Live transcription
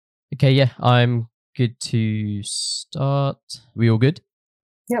Okay, yeah, I'm good to start. We all good?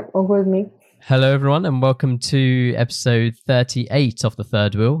 Yep, all good with me. Hello, everyone, and welcome to episode 38 of The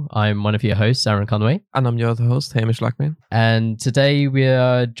Third Wheel. I'm one of your hosts, Aaron Conway. And I'm your other host, Hamish Lackman. And today we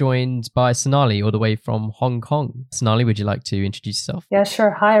are joined by Sonali, all the way from Hong Kong. Sonali, would you like to introduce yourself? Yeah,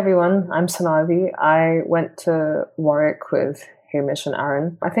 sure. Hi, everyone. I'm Sonali. I went to Warwick with Hamish and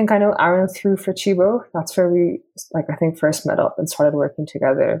Aaron. I think I know Aaron through Frichibo. That's where we, first met up and started working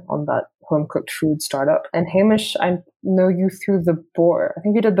together on that home-cooked food startup. And Hamish, I know you through the Boar. I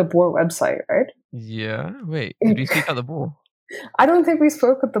think you did the Boar website, right? Yeah. Wait, did we speak at the Boar? I don't think we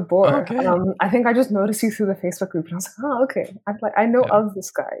spoke at the Boar. Okay. I think I just noticed you through the Facebook group, and I was like, oh, okay. I know of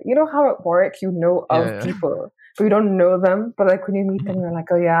this guy. You know how at Warwick you know of people, but you don't know them. But like when you meet them, you're like,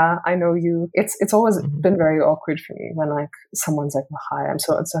 oh yeah, I know you. It's always been very awkward for me when like someone's like, well, hi, I'm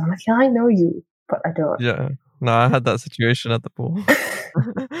so and so. I'm like, yeah, I know you, but I don't. Yeah. No, I had that situation at the Boar.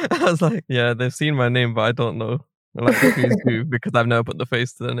 I was like, yeah, they've seen my name, but I don't know. Like who's who, because I've never put the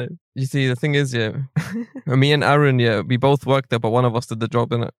face to the name. You see, the thing is, yeah, me and Aaron, yeah, we both worked there, but one of us did the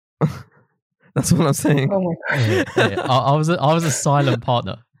job, innit? That's what I'm saying. Oh my god! Yeah. I was a silent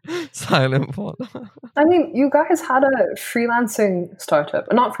partner. Silent partner. I mean, you guys had a freelancing startup,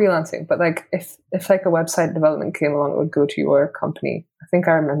 not freelancing, but like if like a website development came along, it would go to your company. I think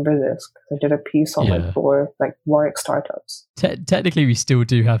I remember this because I did a piece on like Warwick startups. Technically, we still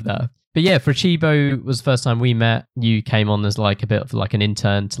do have that. But yeah, Frichibo was the first time we met. You came on as like a bit of like an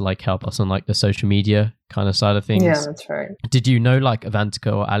intern to like help us on like the social media kind of side of things. Yeah, that's right. Did you know like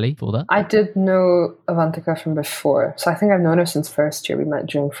Avantika or Ali for that? I did know Avantika from before. So I think I've known her since first year. We met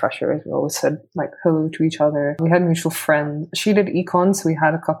during freshers. We always said like hello to each other. We had mutual friends. She did econ, so we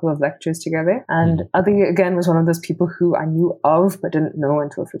had a couple of lectures together. And Ali, again, was one of those people who I knew of but didn't know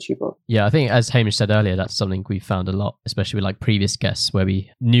until Frichibo. Yeah, I think as Hamish said earlier, that's something we found a lot, especially with like previous guests where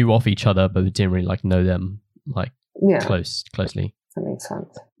we knew of each other but we didn't really like know them like closely. That makes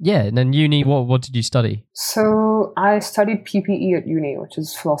sense. Yeah, and then uni, what did you study? So I studied PPE at uni, which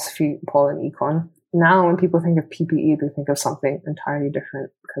is philosophy, pol, and econ. Now, when people think of PPE, they think of something entirely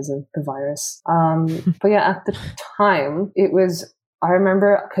different because of the virus. But yeah, at the time, it was, I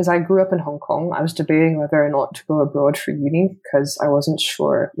remember, because I grew up in Hong Kong, I was debating whether or not to go abroad for uni because I wasn't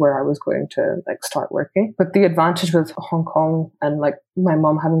sure where I was going to like start working. But the advantage with Hong Kong and like my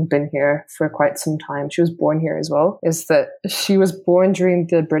mom having been here for quite some time, she was born here as well, is that she was born during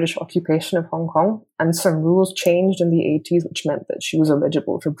the British occupation of Hong Kong. And some rules changed in the 80s, which meant that she was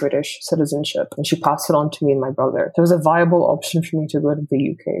eligible for British citizenship. And she passed it on to me and my brother. So it was a viable option for me to go to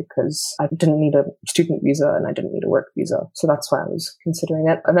the UK because I didn't need a student visa and I didn't need a work visa. So that's why I was considering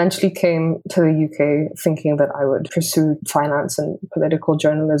it. Eventually came to the UK thinking that I would pursue finance and political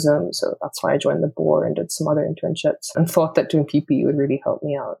journalism. So that's why I joined the Boar and did some other internships and thought that doing PPE would really help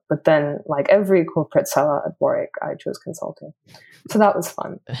me out. But then, like every corporate seller at Warwick, I chose consulting. So that was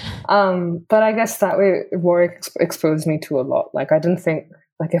fun. But I guess that way Warwick exposed me to a lot. Like I didn't think,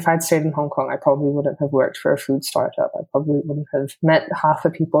 like if I'd stayed in Hong Kong, I probably wouldn't have worked for a food startup. I probably wouldn't have met half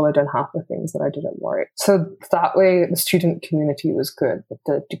the people or done half the things that I did at Warwick. So that way the student community was good, but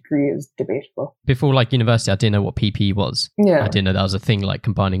the degree is debatable. Before like university, I didn't know what PPE was. Yeah. I didn't know that was a thing, like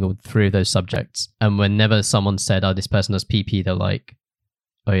combining all three of those subjects. And whenever someone said, oh, this person does PPE, they're like,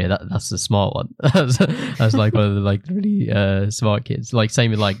 oh yeah, that's the smart one. That's like one of the like really smart kids. Like same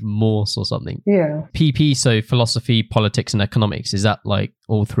with like Morse or something. Yeah. PP, so philosophy, politics, and economics. Is that like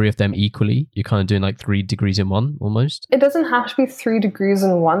all three of them equally? You're kind of doing like 3 degrees in one almost? It doesn't have to be 3 degrees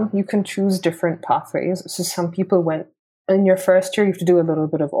in one. You can choose different pathways. So some people went in your first year, you have to do a little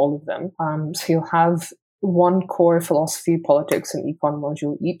bit of all of them. So you'll have one core philosophy, politics, and econ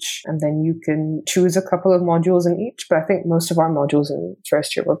module each, and then you can choose a couple of modules in each. But I think most of our modules in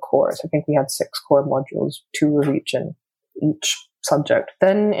first year were core. So I think we had 6 core modules, 2 of each in each subject.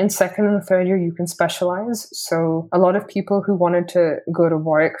 Then in second and third year, you can specialize. So a lot of people who wanted to go to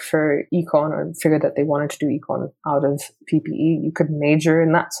Warwick for econ or figured that they wanted to do econ out of PPE, you could major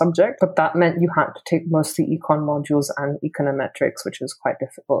in that subject, but that meant you had to take mostly econ modules and econometrics, which was quite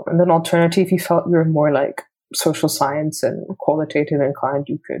difficult. And then alternative, if you felt you were more like social science and qualitative inclined,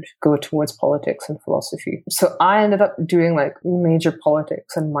 you could go towards politics and philosophy. So I ended up doing like major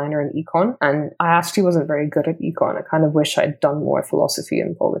politics and minor in econ. And I actually wasn't very good at econ. I kind of wish I'd done more philosophy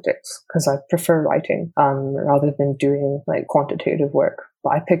and politics because I prefer writing rather than doing like quantitative work.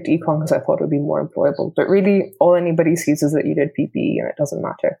 But I picked econ because I thought it would be more employable. But really, all anybody sees is that you did PPE and it doesn't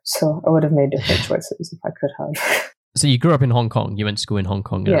matter. So I would have made different choices if I could have. So you grew up in Hong Kong, you went to school in Hong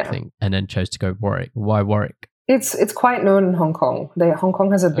Kong and everything, and then chose to go Warwick. Why Warwick? It's quite known in Hong Kong. Hong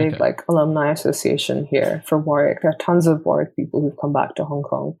Kong has a big like alumni association here for Warwick. There are tons of Warwick people who've come back to Hong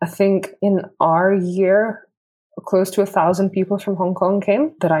Kong. I think in our year, close to 1,000 people from Hong Kong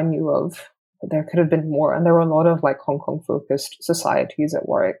came that I knew of. There could have been more, and there were a lot of like Hong Kong focused societies at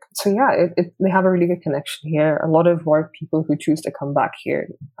Warwick. So yeah, they have a really good connection here. A lot of Warwick people who choose to come back here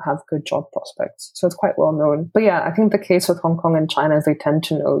have good job prospects. So it's quite well known. But yeah, I think the case with Hong Kong and China is they tend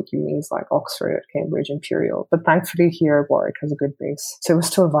to know unis like Oxford, Cambridge, Imperial. But thankfully here, Warwick has a good base. So it was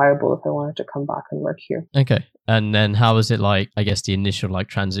still viable if I wanted to come back and work here. Okay. And then how was it like, I guess, the initial like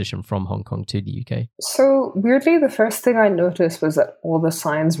transition from Hong Kong to the UK? So weirdly, the first thing I noticed was that all the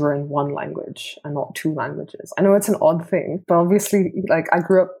signs were in one language and not two languages. I know it's an odd thing, but obviously, like I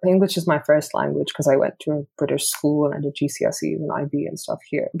grew up, English is my first language because I went to a British school and I did GCSEs and IB and stuff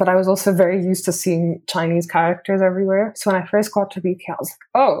here. But I was also very used to seeing Chinese characters everywhere. So when I first got to the UK, I was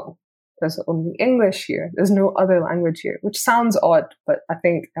like, oh, there's only English here. There's no other language here, which sounds odd, but I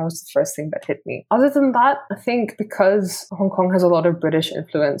think that was the first thing that hit me. Other than that, I think because Hong Kong has a lot of British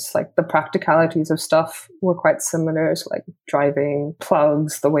influence, like the practicalities of stuff were quite similar. So like driving,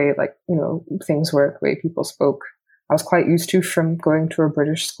 plugs, the way like, you know, things work, the way people spoke. I was quite used to from going to a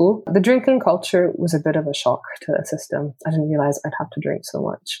British school. The drinking culture was a bit of a shock to the system. I didn't realize I'd have to drink so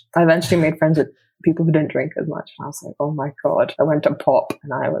much. I eventually made friends with people who didn't drink as much. And I was like, oh my God. I went to pop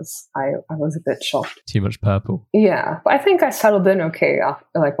and I was a bit shocked. Too much purple. Yeah. But I think I settled in okay after,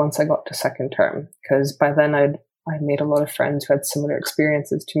 like once I got to second term, because by then I made a lot of friends who had similar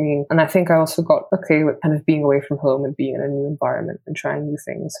experiences to me. And I think I also got okay with kind of being away from home and being in a new environment and trying new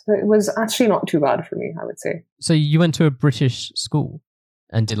things. But it was actually not too bad for me, I would say. So you went to a British school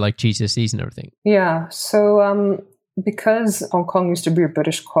and did like GCSEs and everything? Yeah. So, because Hong Kong used to be a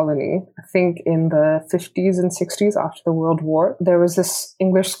British colony, I think in the 50s and 60s after the World War, there was this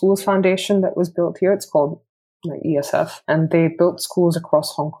English Schools Foundation that was built here. It's called like ESF. And they built schools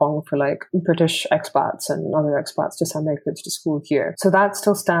across Hong Kong for like British expats and other expats to send their kids to school here. So that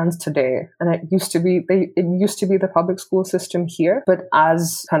still stands today. And it used to be the public school system here. But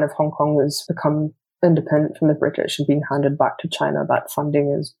as kind of Hong Kong has become independent from the British and being handed back to China, that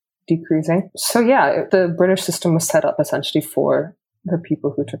funding is decreasing. So yeah, the British system was set up essentially for the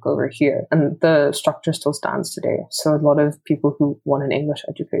people who took over here, and the structure still stands today. So a lot of people who want an English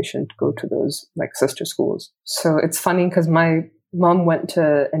education go to those like sister schools. So it's funny because my mom went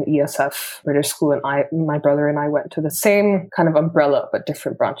to an ESF British school and my brother and I went to the same kind of umbrella but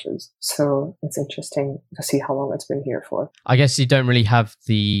different branches. So it's interesting to see how long it's been here for. I guess you don't really have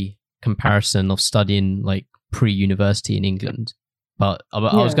the comparison of studying like pre-university in England. But I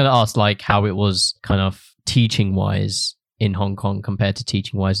was going to ask like how it was kind of teaching wise in Hong Kong compared to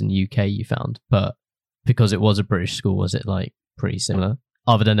teaching wise in the UK you found. But because it was a British school, was it like pretty similar?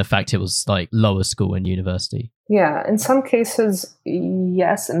 Other than the fact it was like lower school and university. Yeah, in some cases,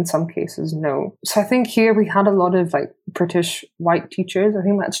 yes. In some cases, no. So I think here we had a lot of like British white teachers. I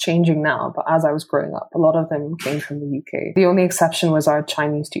think that's changing now. But as I was growing up, a lot of them came from the UK. The only exception was our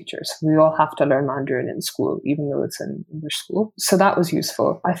Chinese teachers. We all have to learn Mandarin in school, even though it's an English school. So that was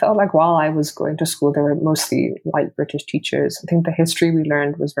useful. I felt like while I was going to school, there were mostly white British teachers. I think the history we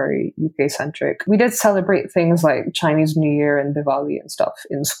learned was very UK-centric. We did celebrate things like Chinese New Year and Diwali and stuff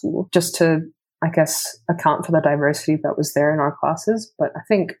in school, just to, I guess, account for the diversity that was there in our classes. But I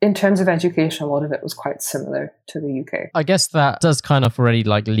think in terms of education, a lot of it was quite similar to the UK. I guess that does kind of already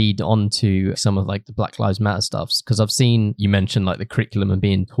like lead on to some of like the Black Lives Matter stuffs, because I've seen you mentioned like the curriculum and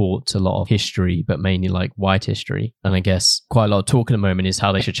being taught a lot of history, but mainly like white history. And I guess quite a lot of talk at the moment is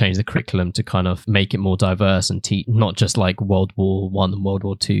how they should change the curriculum to kind of make it more diverse and teach not just like World War I and World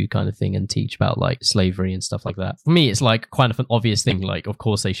War II kind of thing and teach about like slavery and stuff like that. For me, it's like kind of an obvious thing. Like, of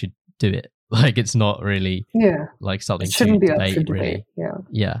course they should do it. Like, it's not really like something it shouldn't to be debate, up for really. debate.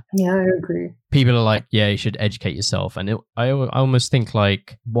 Yeah, I agree. People are like, yeah, you should educate yourself. And I almost think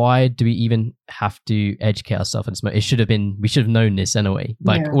like, why do we even have to educate ourselves? We should have known this anyway.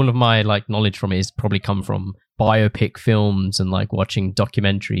 Like all of my like knowledge from it is probably come from biopic films and like watching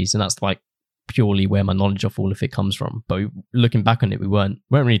documentaries. And that's like purely where my knowledge of all of it comes from. But looking back on it, we weren't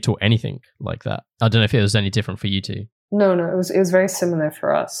really taught anything like that. I don't know if it was any different for you two. No, it was very similar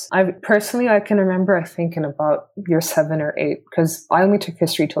for us. I can remember, I think in about year 7 or 8, because I only took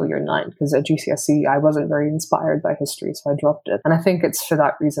history till year 9, because at GCSE, I wasn't very inspired by history, so I dropped it. And I think it's for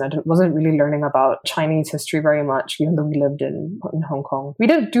that reason. I wasn't really learning about Chinese history very much, even though we lived in Hong Kong. We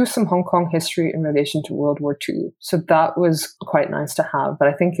did do some Hong Kong history in relation to World War II, so that was quite nice to have. But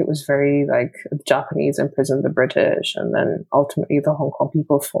I think it was very like the Japanese imprisoned the British, and then ultimately the Hong Kong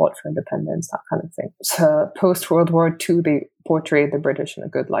people fought for independence, that kind of thing. So post-World War II, they portrayed the British in a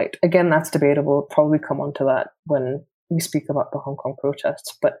good light. Again, that's debatable. We'll probably come onto that when we speak about the Hong Kong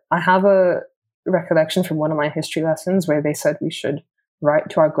protests. But I have a recollection from one of my history lessons where they said we should write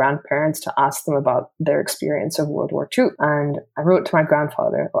to our grandparents to ask them about their experience of World War II. And I wrote to my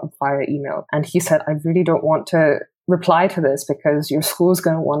grandfather via email, and he said, I really don't want to reply to this because your school is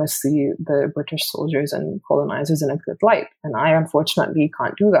going to want to see the British soldiers and colonizers in a good light. And I unfortunately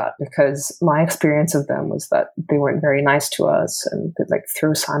can't do that because my experience of them was that they weren't very nice to us, and they'd like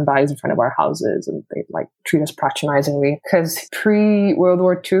throw sandbags in front of our houses, and they'd like treat us patronizingly. Because pre-World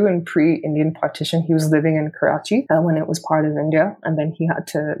War II and pre-Indian partition, he was living in Karachi when it was part of India, and then he had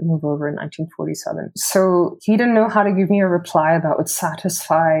to move over in 1947. So he didn't know how to give me a reply that would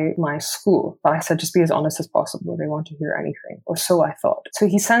satisfy my school. But I said, just be as honest as possible. They want to hear anything, or so I thought. So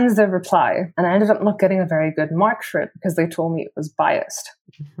he sends the reply, and I ended up not getting a very good mark for it because they told me it was biased.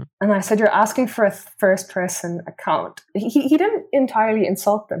 And I said, you're asking for a first person account. He didn't entirely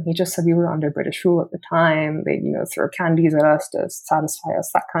insult them. He just said we were under British rule at the time. They, throw candies at us to satisfy us,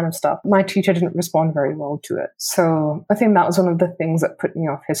 that kind of stuff. My teacher didn't respond very well to it. So I think that was one of the things that put me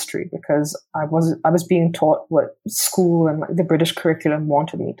off history, because I was being taught what school and like the British curriculum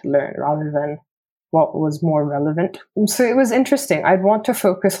wanted me to learn rather than what was more relevant. So it was interesting. I'd want to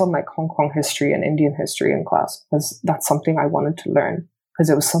focus on like Hong Kong history and Indian history in class, because that's something I wanted to learn, because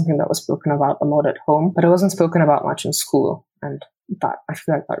it was something that was spoken about a lot at home, but it wasn't spoken about much in school. And that, I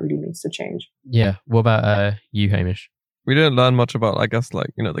feel like that really needs to change. Yeah. What about you, Hamish? We didn't learn much about, I guess,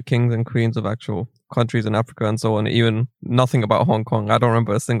 like, the kings and queens of actual countries in Africa and so on, even nothing about Hong Kong. I don't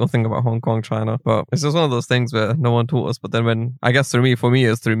remember a single thing about Hong Kong, China, but it's just one of those things where no one taught us. But then when, I guess for me,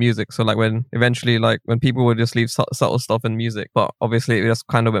 it's through music. So like when eventually, like when people would just leave subtle stuff in music, but obviously it just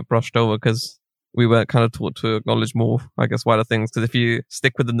kind of went brushed over because we were kind of taught to acknowledge more, I guess, wider things. Because if you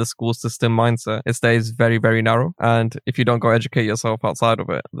stick within the school system mindset, it stays very, very narrow. And if you don't go educate yourself outside of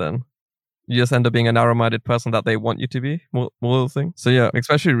it, then you just end up being a narrow-minded person that they want you to be, more of the thing. So yeah,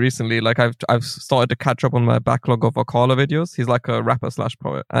 especially recently, like I've started to catch up on my backlog of Akala videos. He's like a rapper /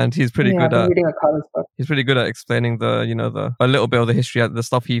 poet, and he's pretty good at reading Akala's book. He's pretty good at explaining the a little bit of the history, the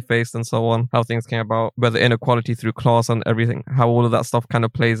stuff he faced and so on, how things came about, whether inequality through class and everything, how all of that stuff kind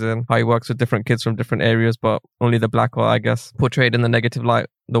of plays in, how he works with different kids from different areas, but only the black are, I guess, portrayed in the negative light.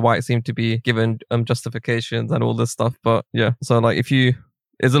 The white seem to be given justifications and all this stuff. But yeah, so like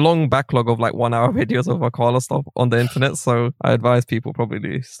there's a long backlog of like 1 hour videos of Akala stuff on the internet. So I advise people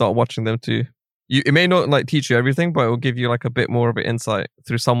probably start watching them too. It may not like teach you everything, but it will give you like a bit more of an insight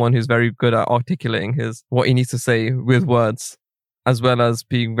through someone who's very good at articulating what he needs to say with words, as well as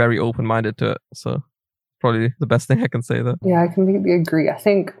being very open-minded to it. So probably the best thing I can say there. Yeah, I completely agree. I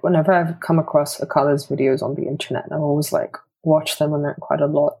think whenever I've come across Akala's videos on the internet, I've always like watched them and learned quite a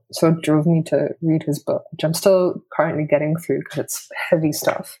lot. So it drove me to read his book, which I'm still currently getting through because it's heavy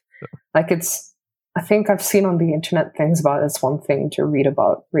stuff. Yeah. I think I've seen on the internet things about it's one thing to read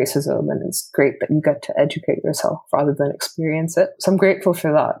about racism, and it's great that you get to educate yourself rather than experience it. So I'm grateful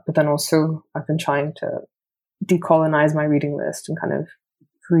for that. But then also I've been trying to decolonize my reading list and kind of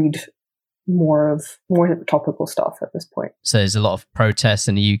read more topical stuff at this point. So there's a lot of protests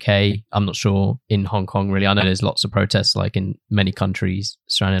in the UK. I'm not sure in Hong Kong really. I know there's lots of protests like in many countries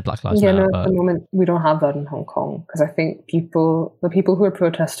surrounding Black Lives Matter. At the moment we don't have that in Hong Kong, because I think the people who are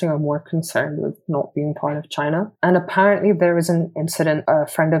protesting are more concerned with not being part of China. And apparently there was an incident a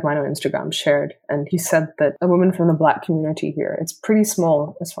friend of mine on Instagram shared, and he said that a woman from the Black community here, it's pretty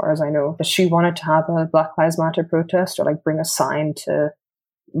small as far as I know, but she wanted to have a Black Lives Matter protest or like bring a sign to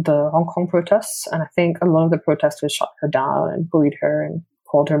the Hong Kong protests, and I think a lot of the protesters shut her down and bullied her and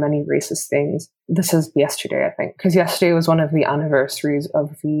called her many racist things. This is yesterday, I think, because yesterday was one of the anniversaries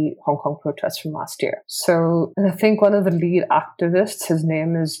of the Hong Kong protests from last year. So, and I think one of the lead activists, his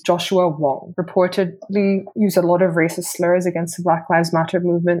name is Joshua Wong, reportedly used a lot of racist slurs against the Black Lives Matter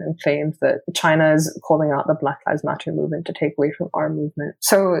movement and claimed that China is calling out the Black Lives Matter movement to take away from our movement.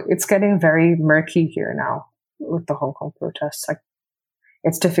 So it's getting very murky here now with the Hong Kong protests.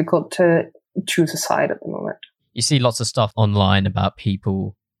 It's difficult to choose a side at the moment. You see lots of stuff online about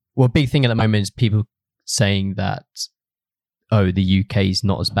people. Well, a big thing at the moment is people saying that, the UK is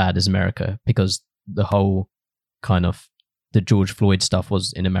not as bad as America because the whole kind of the George Floyd stuff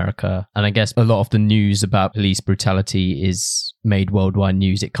was in America. And I guess a lot of the news about police brutality is made worldwide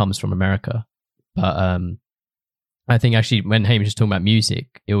news. It comes from America. But I think actually when Hamish was talking about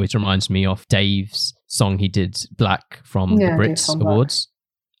music, it always reminds me of Dave's song he did, Black, from the Brits Awards.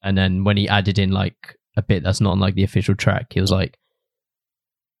 And then when he added in like a bit that's not on like the official track, he was like,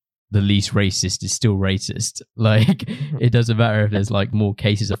 the least racist is still racist. Like, it doesn't matter if there's like more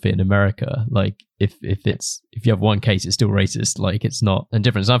cases of it in America. Like, if you have one case, it's still racist. Like, it's not a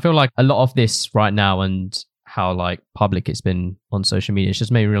difference. I feel like a lot of this right now and how like public it's been on social media, it's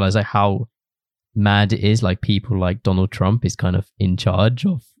just made me realize like how mad it is. Like, people like Donald Trump is kind of in charge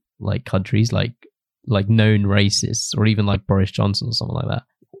of like countries, like known racists, or even like Boris Johnson or something like that.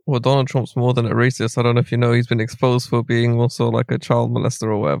 Well, Donald Trump's more than a racist. I don't know if you know, he's been exposed for being also like a child molester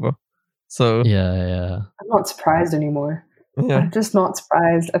or whatever. So yeah. I'm not surprised anymore. Yeah. I'm just not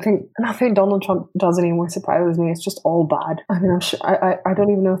surprised. I think nothing Donald Trump does anymore surprises me. It's just all bad. I mean, I'm sure, I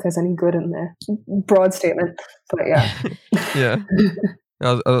don't even know if there's any good in there. Broad statement, but yeah. Yeah.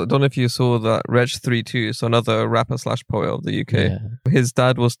 I don't know if you saw that Wretch32, so another rapper / poet of the UK. Yeah. His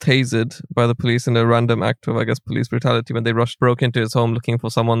dad was tasered by the police in a random act of, I guess, police brutality when they broke into his home looking for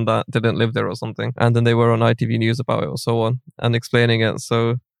someone that didn't live there or something. And then they were on ITV News about it or so on and explaining it.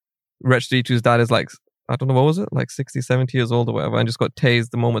 So Wretch32's dad is like, I don't know, what was it? Like 60, 70 years old or whatever, and just got tased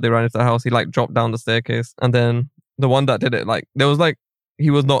the moment they ran into the house. He like dropped down the staircase. And then the one that did it, like, there was like, he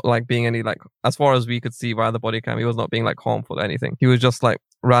was not like being any, like, as far as we could see via the body cam, he was not being like harmful or anything. He was just like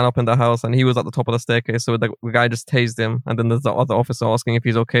ran up in the house and he was at the top of the staircase. So the guy just tased him. And then there's the other officer asking if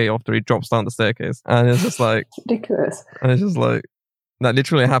he's okay after he drops down the staircase. And it's just like, ridiculous. And it's just like, that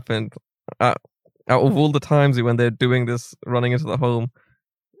literally happened. Out of all the times when they're doing this, running into the home,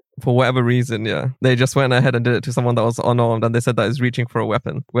 for whatever reason, yeah, they just went ahead and did it to someone that was unarmed, and they said that is reaching for a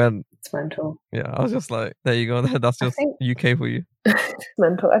weapon. When it's mental. Yeah, I was just like, there you go. That's just UK for you. It's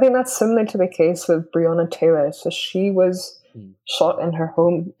mental. I think that's similar to the case with Breonna Taylor. So she was shot in her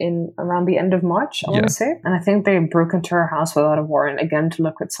home in around the end of March, I want to say. And I think they broke into her house without a warrant, again, to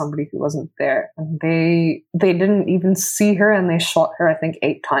look at somebody who wasn't there. And they didn't even see her, and they shot her, I think,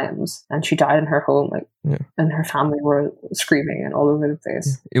 8 times. And she died in her home, like, and her family were screaming and all over the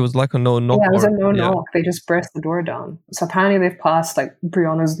place. It was like a no-knock. Yeah, it was a no-knock. They just burst the door down. So apparently they've passed like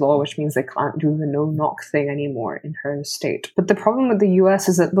Breonna's law, which means they can't do the no-knock thing anymore in her state. But the problem with the US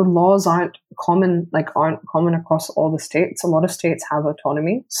is that the laws aren't common across all the states. A lot of states have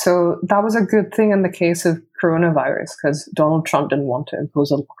autonomy. So that was a good thing in the case of coronavirus, because Donald Trump didn't want to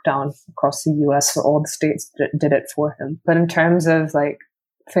impose a lockdown across the US, so all the states did it for him. But in terms of like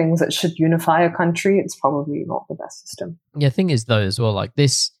things that should unify a country, it's probably not the best system. Yeah, thing is though as well, like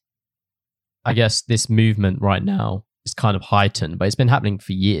this, I guess this movement right now is kind of heightened, but it's been happening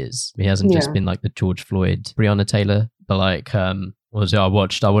for years. It hasn't just been like the George Floyd, Breonna Taylor, but like I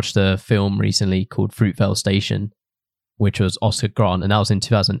watched a film recently called Fruitvale Station, which was Oscar Grant, and that was in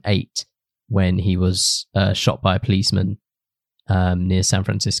 2008 when he was shot by a policeman near San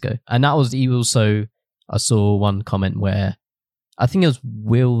Francisco. And that was I saw one comment where I think it was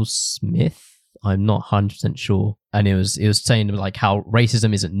Will Smith, I'm not 100% sure, and it was saying like how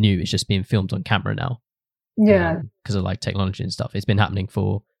racism isn't new, it's just being filmed on camera now. Yeah. Because of like technology and stuff. It's been happening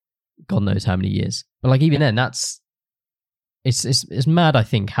for God knows how many years. But like even then, it's mad, I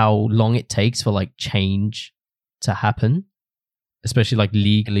think, how long it takes for like change to happen, especially like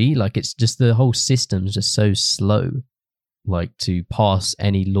legally. Like it's just the whole system's just so slow, like to pass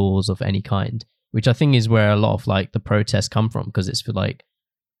any laws of any kind, which I think is where a lot of like the protests come from, because it's for like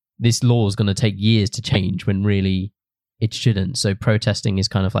this law is going to take years to change when really it shouldn't. So protesting is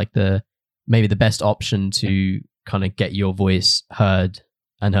kind of like maybe the best option to kind of get your voice heard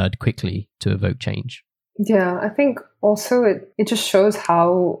and heard quickly to evoke change. Yeah, I think also it just shows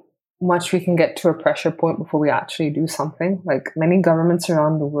how much we can get to a pressure point before we actually do something. Like many governments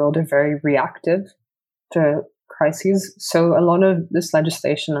around the world are very reactive to crises. So a lot of this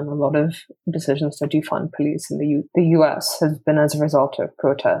legislation and a lot of decisions to defund police in the US has been as a result of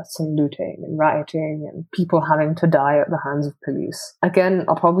protests and looting and rioting and people having to die at the hands of police. Again,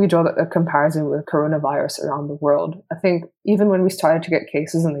 I'll probably draw a comparison with coronavirus around the world. I think even when we started to get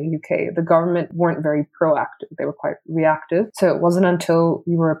cases in the UK, the government weren't very proactive. They were quite reactive. So it wasn't until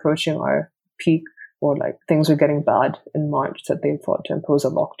we were approaching our peak or like things were getting bad in March that they thought to impose a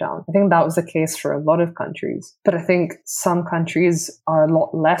lockdown. I think that was the case for a lot of countries. But I think some countries are a lot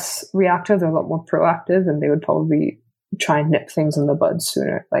less reactive, they're a lot more proactive, and they would probably try and nip things in the bud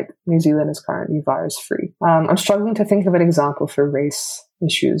sooner. Like New Zealand is currently virus-free. I'm struggling to think of an example for race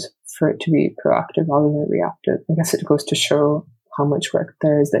issues for it to be proactive rather than reactive. I guess it goes to show how much work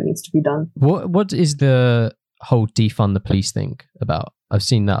there is that needs to be done. What is the whole defund the police thing about? I've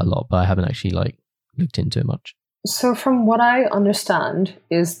seen that a lot, but I haven't actually like looked into it much. So from what I understand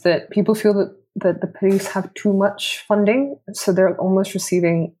is that people feel that the police have too much funding. So they're almost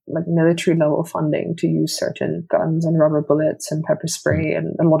receiving like military level funding to use certain guns and rubber bullets and pepper spray.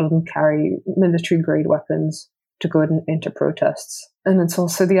 And a lot of them carry military grade weapons to go into protests. And it's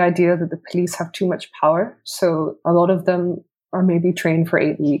also the idea that the police have too much power. So a lot of them are maybe trained for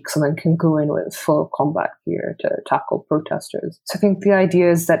 8 weeks and then can go in with full combat gear to tackle protesters. So I think the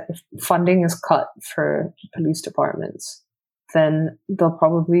idea is that if funding is cut for police departments, then they'll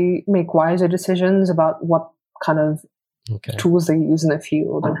probably make wiser decisions about what kind of tools they use in the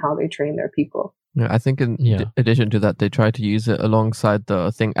field and how they train their people. Yeah, I think in addition to that, they try to use it alongside the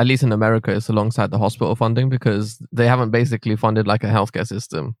thing, at least in America, it's alongside the hospital funding, because they haven't basically funded like a healthcare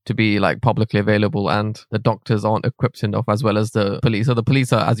system to be like publicly available, and the doctors aren't equipped enough, as well as the police. So the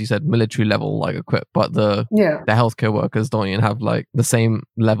police are, as you said, military level like equipped, but the healthcare workers don't even have like the same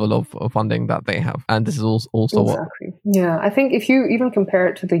level of funding that they have. And this is also exactly. Yeah, I think if you even compare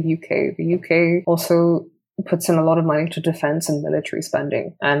it to the UK also puts in a lot of money to defense and military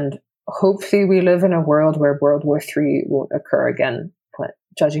spending, and hopefully we live in a world where World War III won't occur again, but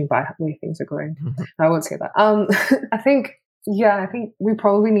judging by the way things are going. I won't say that. I think we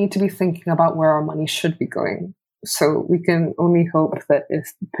probably need to be thinking about where our money should be going. So we can only hope that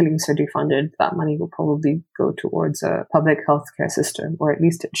if police are defunded, that money will probably go towards a public healthcare system, or at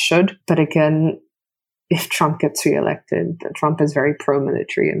least it should. But again, if Trump gets reelected, Trump is very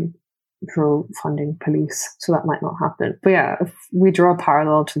pro-military and pro-funding police, so that might not happen. But yeah, if we draw a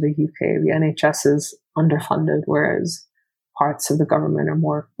parallel to the UK, the NHS is underfunded, whereas parts of the government are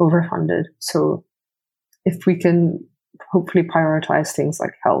more overfunded. So if we can hopefully prioritize things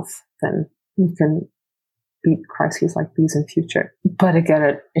like health, then we can beat crises like these in future. But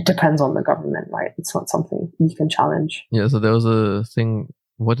again, it depends on the government, right? It's not something we can challenge. Yeah, so there was a thing,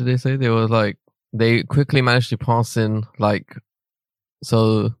 what did they say? They were like, they quickly managed to pass in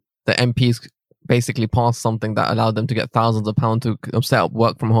so the MPs basically passed something that allowed them to get thousands of pounds to set up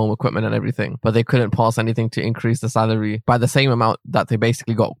work from home equipment and everything, but they couldn't pass anything to increase the salary by the same amount that they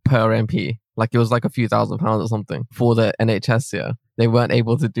basically got per MP. Like it was like a few £1,000s or something for the NHS. Yeah, they weren't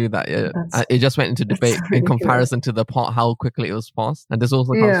able to do that yet. It just went into debate in comparison to the part how quickly it was passed. And this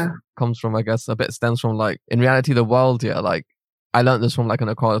also comes from, I guess, a bit stems from like, in reality, the world. Yeah, like I learned this from like an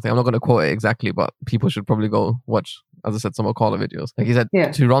Okada thing. I'm not going to quote it exactly, but people should probably go watch, as I said, some Okada videos. Like he said,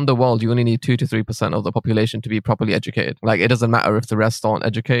 to run the world, you only need 2 to 3% of the population to be properly educated. Like it doesn't matter if the rest aren't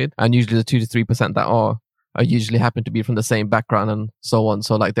educated. And usually the 2 to 3% that are usually happen to be from the same background and so on.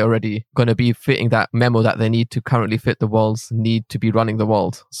 So like they're already going to be fitting that memo that they need to currently fit the world's need to be running the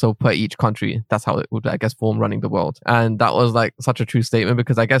world. So per each country, that's how it would, I guess, form running the world. And that was like such a true statement,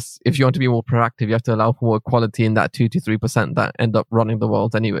 because I guess if you want to be more proactive, you have to allow for more equality in that 2 to 3% that end up running the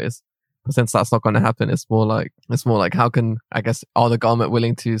world anyways. But since that's not going to happen, it's more like how can, I guess, are the government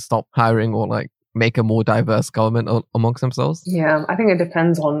willing to stop hiring or like make a more diverse government amongst themselves? Yeah, I think it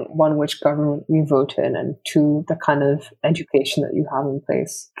depends on one, which government you vote in, and two, the kind of education that you have in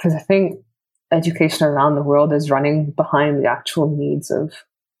place. Because I think education around the world is running behind the actual needs of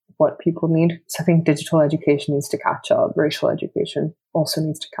what people need. So I think digital education needs to catch up. Racial education also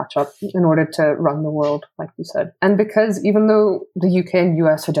needs to catch up in order to run the world, like you said. And because even though the UK and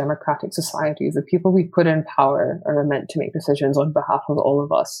US are democratic societies, the people we put in power are meant to make decisions on behalf of all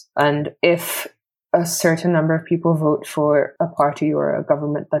of us. And if a certain number of people vote for a party or a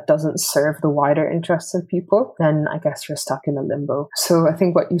government that doesn't serve the wider interests of people, then I guess you're stuck in a limbo. So I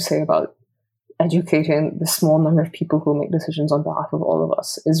think what you say about educating the small number of people who make decisions on behalf of all of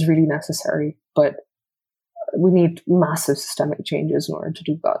us is really necessary, but we need massive systemic changes in order to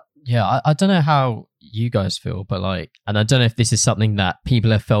do that. Yeah, I don't know how you guys feel, but like, and I don't know if this is something that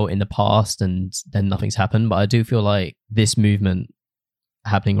people have felt in the past and then nothing's happened, but I do feel like this movement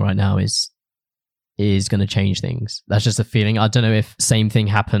happening right now is going to change things. That's just a feeling. I don't know if same thing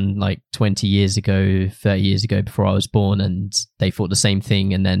happened like 20 years ago, 30 years ago before I was born, and they thought the same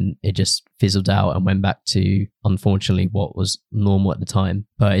thing and then it just fizzled out and went back to, unfortunately, what was normal at the time.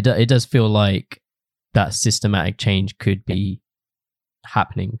 But it does feel like that systematic change could be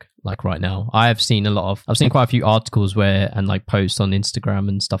happening like right now. I've seen quite a few articles and like posts on Instagram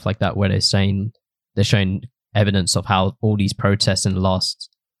and stuff like that where they're showing evidence of how all these protests in the last,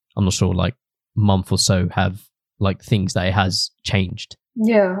 I'm not sure, like month or so have like things that it has changed.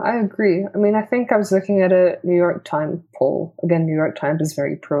 Yeah, I agree. I mean, I think I was looking at a New York Times poll. Again, New York Times is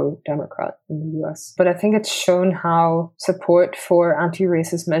very pro-Democrat in the US. But I think it's shown how support for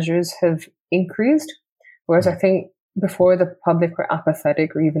anti-racist measures have increased. Whereas I think before, the public were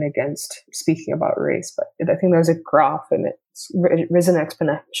apathetic or even against speaking about race. But I think there's a graph and it's risen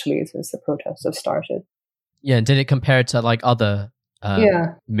exponentially since the protests have started. Yeah, did it compare to like other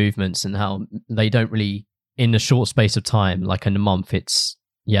movements and how they don't really, in a short space of time, like in a month, it's,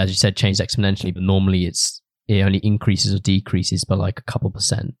 as you said, changed exponentially, but normally it only increases or decreases by like a couple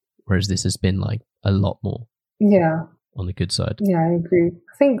 %, whereas this has been like a lot more. Yeah, on the good side. Yeah, I agree.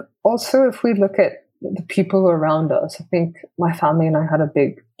 I think also if we look at the people around us, I think my family and I had a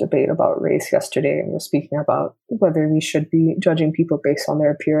big debate about race yesterday, and we're speaking about whether we should be judging people based on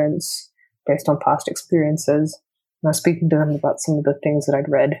their appearance, based on past experiences. And I was speaking to them about some of the things that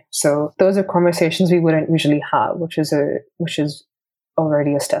I'd read. So those are conversations we wouldn't usually have, which is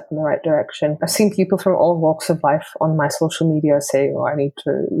already a step in the right direction. I've seen people from all walks of life on my social media say, I need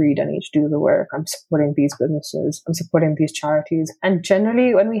to read, I need to do the work, I'm supporting these businesses, I'm supporting these charities. And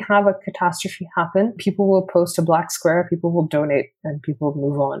generally, when we have a catastrophe happen, people will post a black square, people will donate, and people will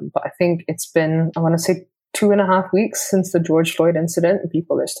move on. But I think it's been, I want to say, 2.5 weeks since the George Floyd incident, and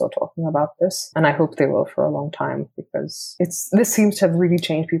people are still talking about this. And I hope they will for a long time, because this seems to have really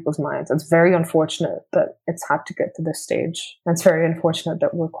changed people's minds. It's very unfortunate that it's had to get to this stage. And it's very unfortunate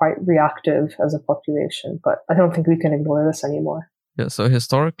that we're quite reactive as a population, but I don't think we can ignore this anymore. Yeah, so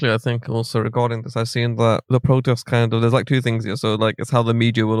historically, I think also regarding this, I've seen that the protests there's like two things here. So like it's how the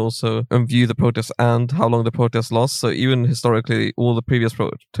media will also view the protests and how long the protests last. So even historically, all the previous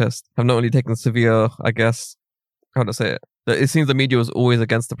protests have not only taken severe, I guess, how to say it? It seems the media was always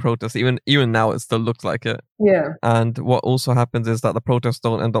against the protests. Even now, it still looks like it. Yeah. And what also happens is that the protests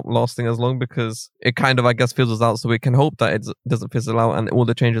don't end up lasting as long because it kind of, I guess, fizzles out. So we can hope that it doesn't fizzle out and all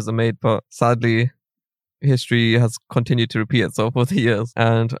the changes are made. But sadly, history has continued to repeat itself over the years.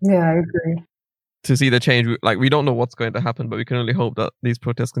 And yeah, I agree. To see the change, like we don't know what's going to happen, but we can only hope that these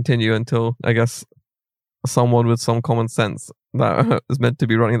protests continue until, I guess, someone with some common sense that is meant to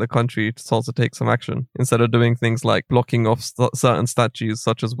be running the to also take some action instead of doing things like blocking off certain statues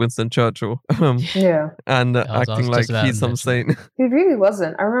such as Winston Churchill and acting like he's some saint. He really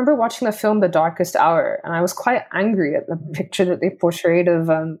wasn't. I remember watching the film The Darkest Hour, and I was quite angry at the picture that they portrayed of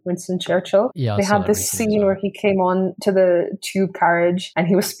Winston Churchill. Yeah, they had this scene where he came on to the tube carriage and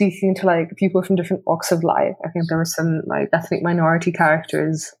he was speaking to like people from different walks of life. I think there were some like ethnic minority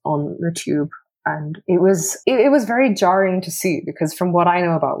characters on the tube. And it was very jarring to see, because from what I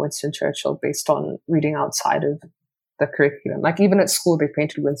know about Winston Churchill, based on reading outside of the curriculum, like even at school, they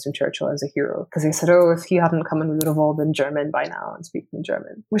painted Winston Churchill as a hero because they said, if he hadn't come in, we would have all been German by now and speaking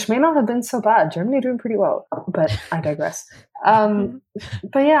German, which may not have been so bad. Germany doing pretty well, but I digress. But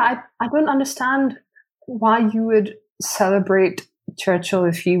yeah, I don't understand why you would celebrate Churchill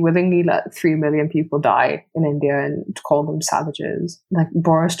if he willingly let 3 million people die in India and call them savages. Like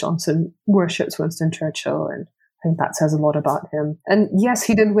Boris Johnson worships Winston Churchill, and I think that says a lot about him. And yes,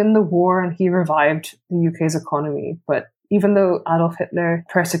 he did win the war and he revived the UK's economy, but even though Adolf Hitler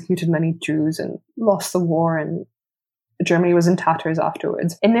persecuted many Jews and lost the war and Germany was in tatters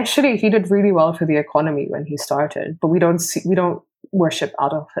afterwards, initially he did really well for the economy when he started, but we don't worship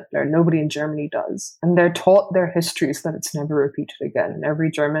Adolf Hitler. Nobody in Germany does. And they're taught their history so that it's never repeated again. And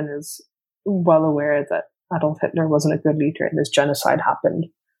every German is well aware that Adolf Hitler wasn't a good leader and this genocide happened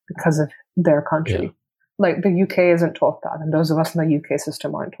because of their country. Yeah. Like the UK isn't taught that, and those of us in the UK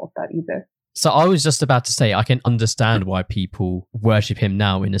system aren't taught that either. So I was just about to say, I can understand why people worship him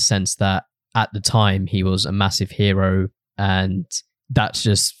now, in a sense that at the time he was a massive hero, and that's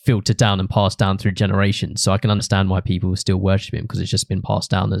just filtered down and passed down through generations. So I can understand why people still worship him, because it's just been passed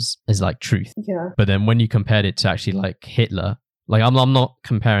down as like truth. Yeah. But then when you compared it to actually like Hitler, like I'm not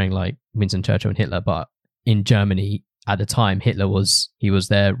comparing like Winston Churchill and Hitler, but in Germany at the time, Hitler was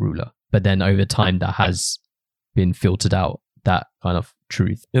their ruler. But then over time that has been filtered out, that kind of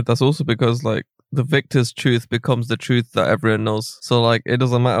truth. Yeah, that's also because like the victor's truth becomes the truth that everyone knows. So like it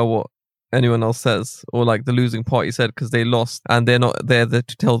doesn't matter what anyone else says, or like the losing party said, because they lost and they're not there to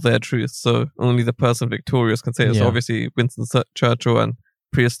tell their truth. So only the person victorious can say it. So obviously Winston Churchill and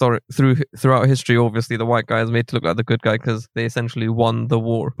prehistoric throughout history, obviously the white guy is made to look like the good guy because they essentially won the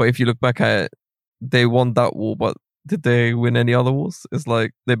war. But if you look back at it, they won that war, but did they win any other wars? It's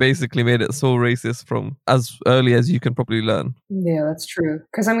like they basically made it so racist from as early as you can probably learn. Yeah, that's true.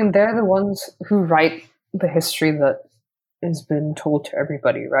 Because I mean, they're the ones who write the history that has been told to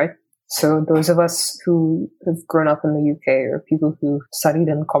everybody, right? So those of us who have grown up in the UK, or people who studied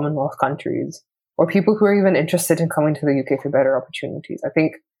in Commonwealth countries, or people who are even interested in coming to the UK for better opportunities, I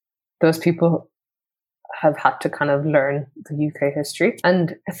think those people have had to kind of learn the UK history.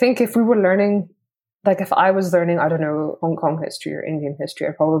 And I think if we were learning, like if I was learning, I don't know, Hong Kong history or Indian history,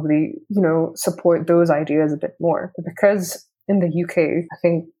 I'd probably, support those ideas a bit more. But because in the UK, I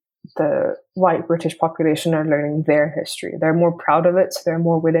think the white British population are learning their history. They're more proud of it, so they're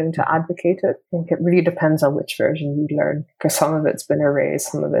more willing to advocate it. I think it really depends on which version you learn, because some of it's been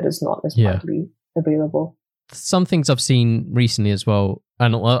erased, some of it is not as widely available. Some things I've seen recently as well,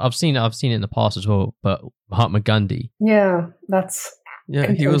 and I've seen it in the past as well, but Mahatma Gandhi. Yeah, that's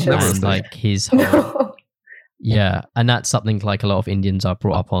he was never like his whole Yeah, and that's something like a lot of Indians are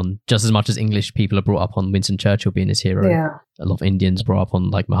brought up on, just as much as English people are brought up on Winston Churchill being his hero. Yeah. A lot of Indians brought up on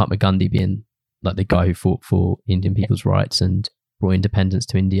like Mahatma Gandhi being like the guy who fought for Indian people's rights and brought independence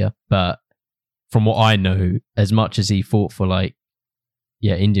to India. But from what I know, as much as he fought for like,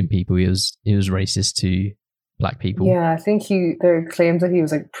 Indian people, he was racist to black people. Yeah, I think there are claims that he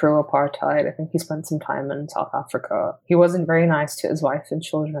was like pro-apartheid. I think he spent some time in South Africa. He wasn't very nice to his wife and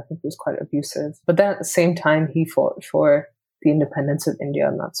children. I think he was quite abusive. But then at the same time, he fought for the independence of India,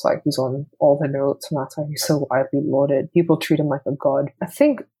 and that's why he's on all the notes, and that's why he's so widely lauded. People treat him like a god. I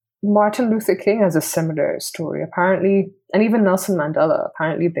think Martin Luther King has a similar story, apparently, and even Nelson Mandela.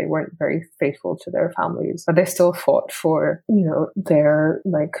 Apparently, they weren't very faithful to their families, but they still fought for, their,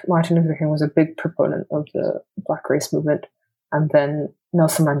 like, Martin Luther King was a big proponent of the Black race movement, and then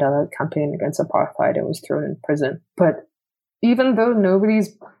Nelson Mandela campaigned against apartheid and was thrown in prison. But even though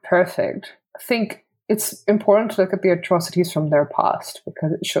nobody's perfect, I think it's important to look at the atrocities from their past,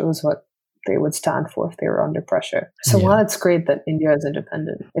 because it shows what they would stand for if they were under pressure. So while it's great that India is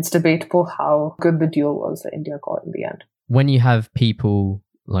independent, it's debatable how good the deal was that India got in the end. When you have people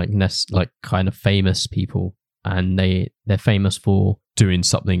like kind of famous people, and they're famous for doing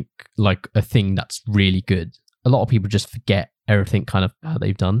something like a thing that's really good, a lot of people just forget everything kind of how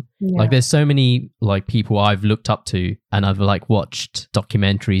they've done. Like there's so many like people I've looked up to, and I've like watched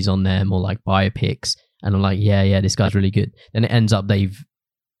documentaries on them or like biopics, and I'm like, yeah, this guy's really good. Then it ends up they've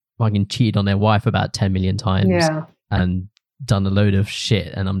fucking cheated on their wife about 10 million times and done a load of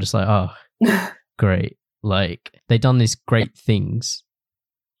shit, and I'm just like, oh, great. Like they've done these great things,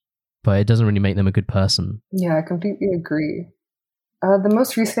 but it doesn't really make them a good person. Yeah, I completely agree. The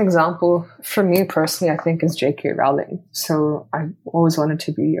most recent example for me personally, I think, is J.K. Rowling. So I always wanted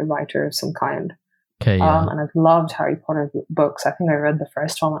to be a writer of some kind. Okay, yeah. And I've loved Harry Potter books. I think I read the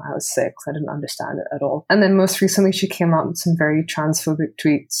first one when I was 6. I didn't understand it at all. And then most recently, she came out with some very transphobic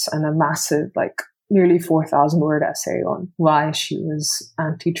tweets and a massive, like, nearly 4,000 word essay on why she was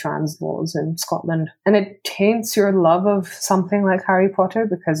anti-trans laws in Scotland. And it taints your love of something like Harry Potter,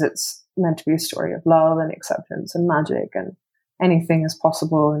 because it's meant to be a story of love and acceptance and magic, and anything is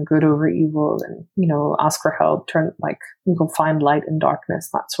possible, and good over evil, and, ask for help, you can find light in darkness,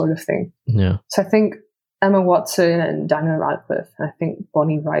 that sort of thing. Yeah. So I think Emma Watson and Daniel Radcliffe, and I think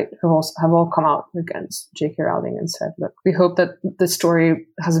Bonnie Wright have all come out against J.K. Rowling and said, look, we hope that the story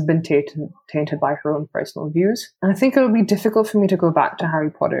hasn't been tainted by her own personal views. And I think it'll be difficult for me to go back to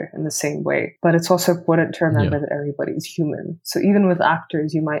Harry Potter in the same way, but it's also important to remember that everybody's human. So even with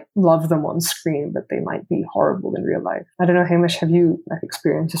actors, you might love them on screen, but they might be horrible in real life. I don't know, Hamish, have you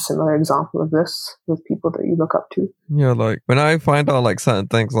experienced a similar example of this with people that you look up to? Yeah, like when I find out like certain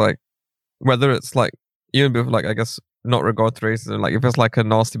things, like whether it's like, even with like, I guess, not regard to racism, like if it's like a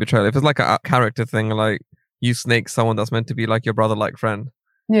nasty betrayal, if it's like a character thing, like you snake someone that's meant to be like your brother, like friend.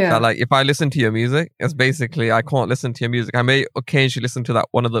 Yeah. So, like if I listen to your music, it's basically I can't listen to your music. I may occasionally listen to that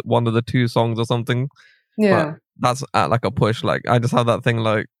one of the 2 songs or something. Yeah. But that's at like a push. Like I just have that thing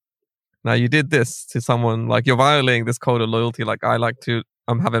like, now you did this to someone, like you're violating this code of loyalty. Like I like to,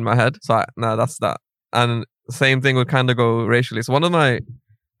 I'm having my head. So that's that. And the same thing would kind of go racially. So one of my,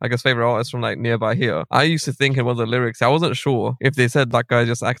 I guess, favorite artists from like nearby here, I used to think in one of the lyrics, I wasn't sure if they said that guy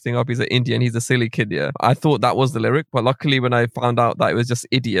just acting up, he's an Indian, he's a silly kid, yeah. I thought that was the lyric, but luckily when I found out that it was just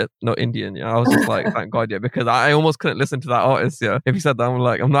idiot, not Indian, yeah, I was just like, thank God, yeah, because I almost couldn't listen to that artist, yeah. If he said that, I'm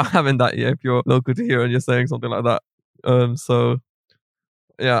like, I'm not having that, yeah, if you're local to here and you're saying something like that. So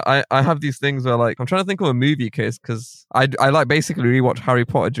yeah, I have these things where like, I'm trying to think of a movie case, because I like basically rewatch Harry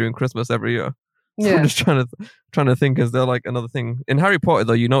Potter during Christmas every year. So I'm just trying to think, is there like another thing in Harry Potter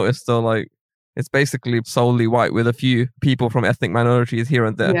though? You notice though, like it's basically solely white with a few people from ethnic minorities here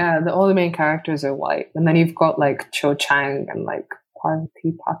and there. Yeah, all the main characters are white, and then you've got like Cho Chang and like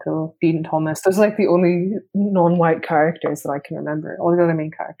Parvati Patil, Dean Thomas. Those are like the only non-white characters that I can remember. All the other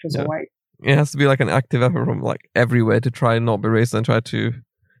main characters are white. It has to be like an active effort from like everywhere to try and not be racist and try to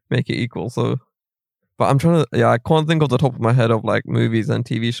make it equal. So. But I'm trying to, I can't think off the top of my head of like movies and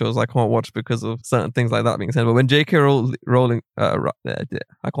TV shows I can't watch because of certain things like that being said. But when J.K. Rowling, I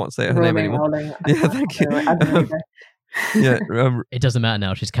can't say her name anymore. Yeah, thank you. It doesn't matter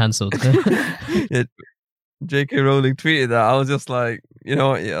now. She's cancelled. J.K. Rowling tweeted that. I was just like,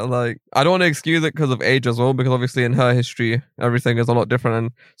 like I don't want to excuse it because of age as well, because obviously in her history everything is a lot different,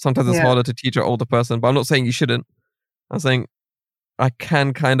 and sometimes it's harder to teach an older person. But I'm not saying you shouldn't. I'm saying I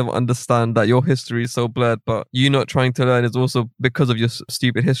can kind of understand that your history is so blurred, but you not trying to learn is also because of your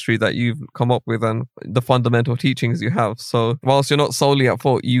stupid history that you've come up with and the fundamental teachings you have. So whilst you're not solely at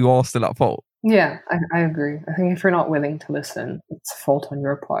fault, you are still at fault. Yeah, I agree. I think if you're not willing to listen, it's a fault on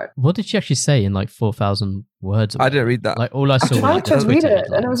your part. What did she actually say in like 4,000 words? I didn't read that. Like all I saw I were like tried the to read Twitter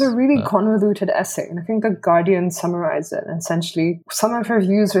it, and it was a headlines, really but- convoluted essay. And I think the Guardian summarized it. And essentially, some of her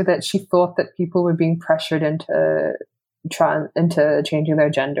views were that she thought that people were being pressured into changing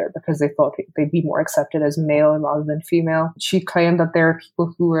their gender because they thought they'd be more accepted as male rather than female. She claimed that there are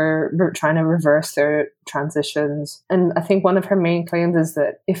people who were trying to reverse their transitions. And I think one of her main claims is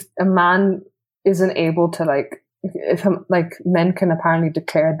that if a man isn't able to men can apparently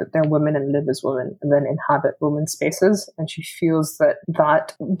declare that they're women and live as women and then inhabit women's spaces, and she feels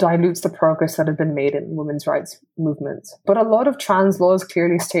that dilutes the progress that had been made in women's rights movements. But a lot of trans laws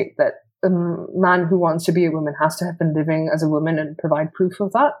clearly state that a man who wants to be a woman has to have been living as a woman and provide proof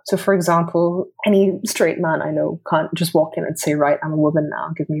of that. So, for example, any straight man I know can't just walk in and say, right, I'm a woman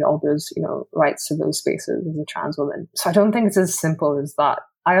now, give me all those, rights to those spaces as a trans woman. So I don't think it's as simple as that.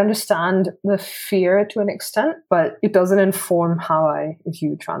 I understand the fear to an extent, but it doesn't inform how I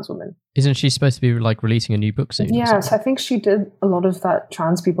view trans women. Isn't she supposed to be like releasing a new book soon? Yes, I think she did a lot of that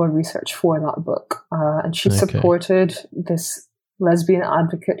trans people research for that book. And she supported this lesbian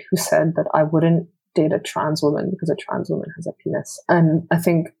advocate who said that I wouldn't date a trans woman because a trans woman has a penis. And I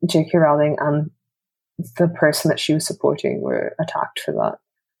think J.K. Rowling and the person that she was supporting were attacked for that.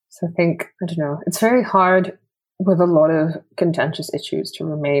 So I think, I don't know, it's very hard with a lot of contentious issues to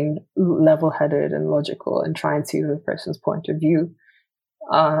remain level-headed and logical and try and see the person's point of view,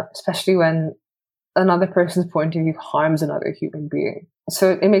 especially when another person's point of view harms another human being.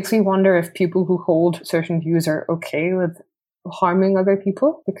 So it makes me wonder if people who hold certain views are okay with harming other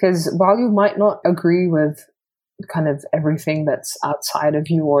people, because while you might not agree with kind of everything that's outside of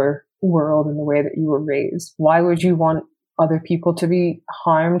your world and the way that you were raised, why would you want other people to be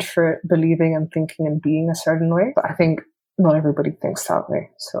harmed for believing and thinking and being a certain way? But I think not everybody thinks that way.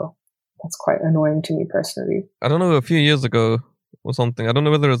 So that's quite annoying to me personally. I don't know, a few years ago or something, I don't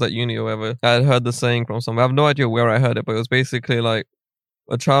know whether it was at uni or whatever, I had heard the saying from someone. I have no idea where I heard it, but it was basically like,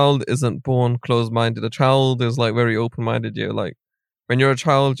 a child isn't born closed-minded. A child is like very open-minded. Like when you're a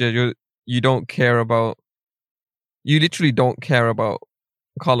child, you don't care about, you literally don't care about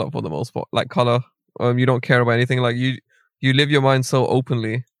color for the most part. Like color, you don't care about anything. Like you live your mind so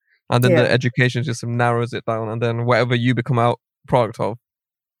openly, and then the education system narrows it down, and then whatever you become out product of,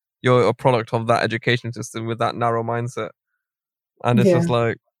 you're a product of that education system with that narrow mindset. And it's just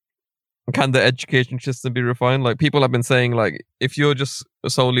like, can the education system be refined? Like people have been saying, like if you're just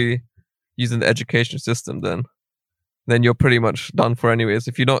solely using the education system, then you're pretty much done for anyways.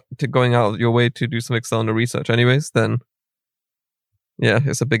 If you're not going out of your way to do some external research anyways, then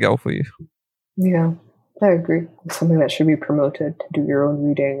it's a big L for you. Yeah, I agree. It's something that should be promoted, to do your own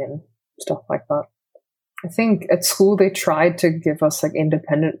reading and stuff like that. I think at school they tried to give us like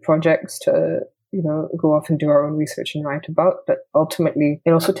independent projects to go off and do our own research and write about. But ultimately,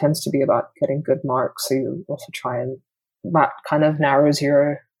 it also tends to be about getting good marks. So you also try and that kind of narrows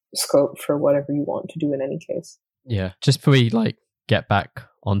your scope for whatever you want to do in any case. Yeah. Just before we get back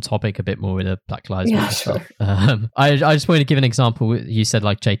on topic a bit more with the Black Lives Matter stuff. I just wanted to give an example. You said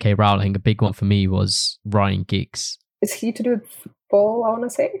like J.K. Rowling. A big one for me was Ryan Giggs. Is he to do with football, I want to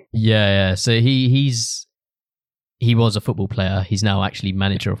say? Yeah. So he was a football player. He's now actually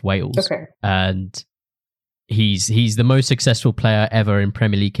manager of Wales. Okay. And he's the most successful player ever in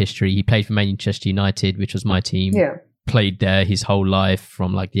Premier League history. He played for Manchester United, which was my team. Yeah. Played there his whole life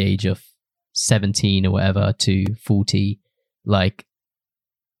from like the age of 17 or whatever to 40. Like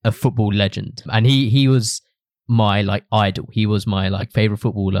a football legend. And he was my like idol. He was my like favorite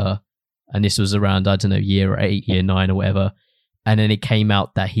footballer. And this was around, I don't know, year 8, year 9 or whatever. And then it came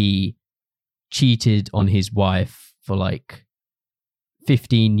out that he cheated on his wife for like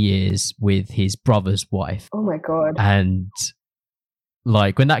 15 years with his brother's wife. Oh my God. And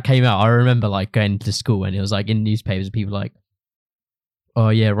like when that came out, I remember like going to school and it was like in newspapers, people like, oh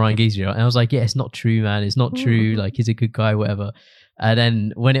yeah, Ryan Giggs. And I was like, yeah, it's not true, man. It's not true. Like he's a good guy, whatever. And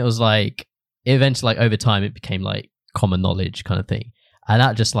then when it was like, eventually like over time, it became like common knowledge kind of thing. And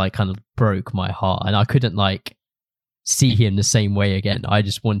that just like kind of broke my heart. And I couldn't like see him the same way again. I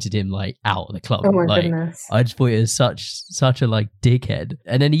just wanted him like out of the club. Oh my like, goodness. I just thought he was such a like dickhead.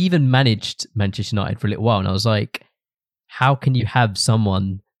 And then he even managed Manchester United for a little while. And I was like, how can you have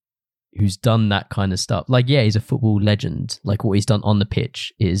someone who's done that kind of stuff? Like, yeah, he's a football legend. Like what he's done on the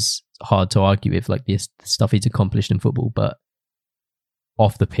pitch is hard to argue with, like the stuff he's accomplished in football, but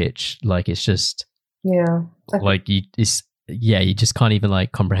off the pitch, like it's just like you just can't even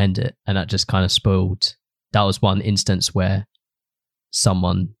like comprehend it. And that just kind of spoiled. That was one instance where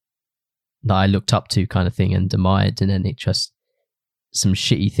someone that I looked up to kind of thing and admired, and then it just some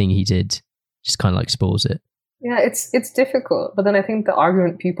shitty thing he did just kind of like spoils it. Yeah, it's difficult. But then I think the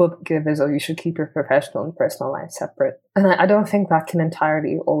argument people give is, oh, you should keep your professional and personal life separate. And I don't think that can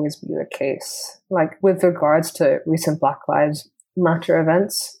entirely always be the case. Like with regards to recent Black Lives Matter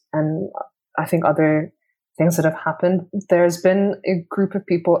events, and I think other things that have happened, there's been a group of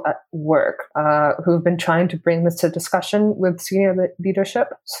people at work who have been trying to bring this to discussion with senior leadership.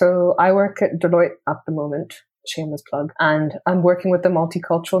 So I work at Deloitte at the moment, shameless plug, and I'm working with the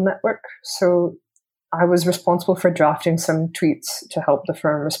Multicultural Network. So I was responsible for drafting some tweets to help the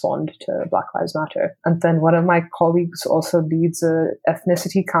firm respond to Black Lives Matter. And then one of my colleagues also leads a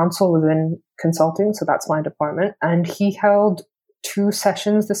ethnicity council within consulting. So that's my department. And he held 2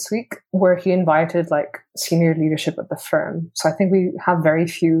 sessions this week where he invited like senior leadership at the firm. So I think we have very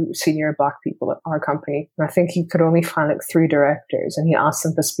few senior Black people at our company. And I think he could only find like 3 directors, and he asked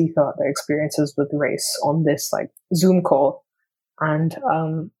them to speak about their experiences with race on this like Zoom call. And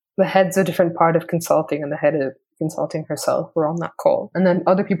the head's a different part of consulting, and the head of consulting herself were on that call. And then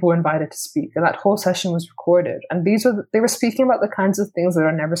other people were invited to speak, and that whole session was recorded. And they were speaking about the kinds of things that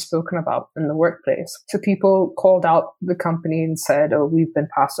are never spoken about in the workplace. So people called out the company and said, oh, we've been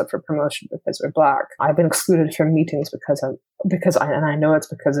passed up for promotion because we're Black. I've been excluded from meetings because I know it's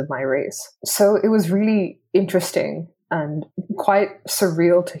because of my race. So it was really interesting and quite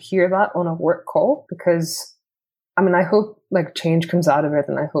surreal to hear that on a work call, because I mean, I hope like change comes out of it,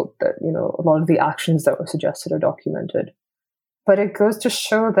 and I hope that, you know, a lot of the actions that were suggested are documented. But it goes to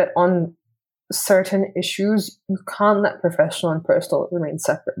show that on certain issues, you can't let professional and personal remain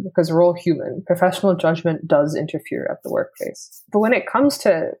separate, because we're all human. Professional judgment does interfere at the workplace. But when it comes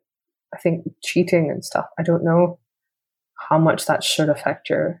to, I think, cheating and stuff, I don't know how much that should affect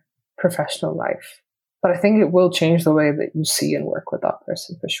your professional life. But I think it will change the way that you see and work with that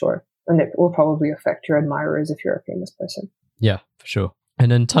person for sure. And it will probably affect your admirers if you're a famous person. Yeah, for sure.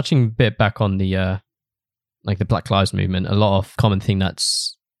 And then touching a bit back on the like the Black Lives movement, a lot of common thing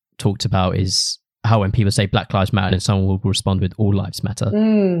that's talked about is how when people say Black Lives Matter, and someone will respond with All Lives Matter.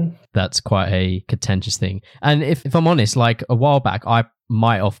 That's quite a contentious thing. And if I'm honest, like a while back, I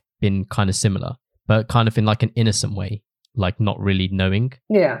might have been kind of similar, but kind of in like an innocent way, like not really knowing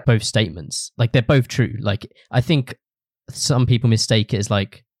both statements. Like they're both true. Like I think some people mistake it as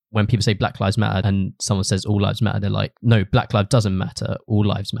like, when people say Black Lives Matter and someone says All Lives Matter, they're like, no, Black Lives doesn't matter, all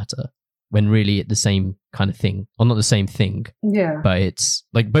lives matter. When really it's the same kind of thing. Or not the same thing. Yeah. But it's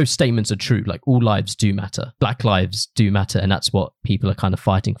like both statements are true. Like all lives do matter. Black lives do matter. And that's what people are kind of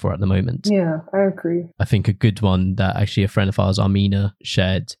fighting for at the moment. Yeah, I agree. I think a good one that actually a friend of ours, Armina,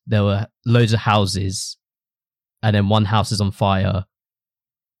 shared, there were loads of houses and then one house is on fire.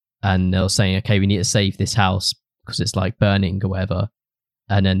 And they were saying, okay, we need to save this house because it's like burning or whatever.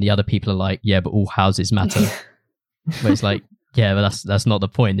 And then the other people are like, yeah, but all houses matter. But it's like, yeah, but that's not the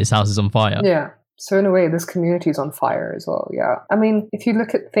point. This house is on fire. Yeah. So in a way, this community is on fire as well. Yeah. I mean, if you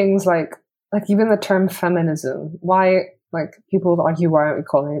look at things like even the term feminism, why, like people argue, why aren't we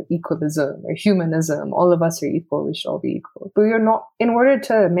calling it equalism or humanism? All of us are equal. We should all be equal. But you're not, in order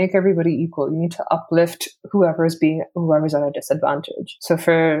to make everybody equal, you need to uplift whoever's at a disadvantage. So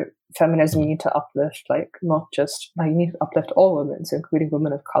for feminism, you need to uplift, like, not just, like, you need to uplift all women, so including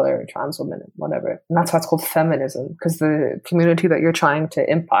women of color, trans women, and whatever. And that's why it's called feminism, because the community that you're trying to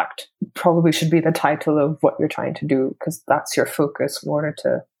impact probably should be the title of what you're trying to do, because that's your focus in order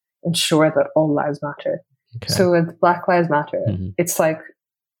to ensure that all lives matter. Okay. So with Black Lives Matter, it's like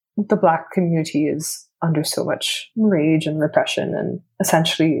the Black community is under so much rage and repression, and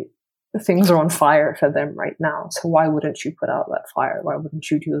essentially things are on fire for them right now. So why wouldn't you put out that fire? Why wouldn't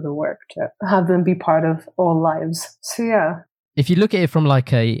you do the work to have them be part of all lives? So yeah. If you look at it from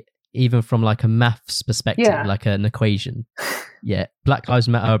even from a maths perspective, like an equation, Black Lives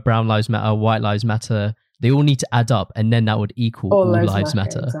Matter, Brown Lives Matter, White Lives Matter, they all need to add up, and then that would equal all lives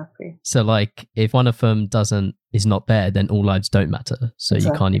matter. Exactly. So like if one of them is not there, then all lives don't matter. So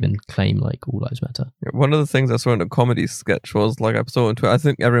you can't even claim like all lives matter. Yeah, one of the things I saw in a comedy sketch was like, I saw on Twitter, I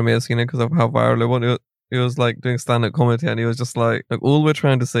think everyone may have seen it because of how viral it was. He was like doing stand-up comedy, and he was just like all we're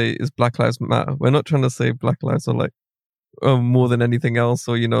trying to say is Black Lives Matter. We're not trying to say Black Lives are like more than anything else,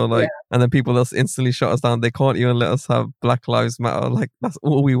 or and then people just instantly shut us down. They can't even let us have Black Lives Matter. Like that's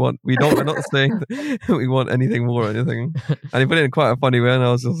all we want. We're not saying that we want anything more or anything. And he put it in quite a funny way, and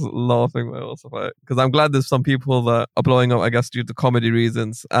I was just laughing about it, because I'm glad there's some people that are blowing up, I guess, due to comedy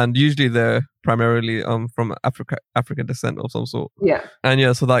reasons, and usually they're primarily from African descent of some sort. Yeah.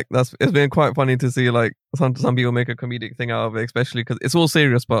 And so like it's been quite funny to see like some people make a comedic thing out of it, especially because it's all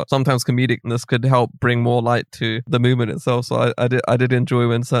serious, but sometimes comedicness could help bring more light to the movement itself. So I did enjoy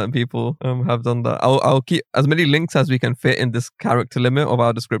when certain people have done that. I'll keep as many links as we can fit in this character limit of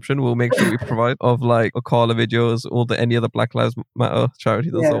our description. We'll make sure we provide of like Akala videos, all the any other Black Lives Matter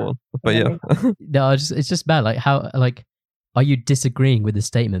charities and so on. But yeah. No, it's just bad. Like how are you disagreeing with the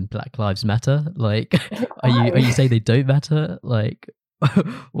statement Black Lives Matter? Like are you saying they don't matter? Like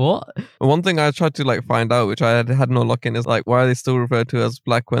what? One thing I tried to like find out, which I had no luck in, is like why are they still referred to as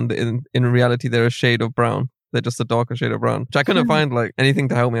black when in reality they're a shade of brown. They're just a darker shade of brown. Which I couldn't find like anything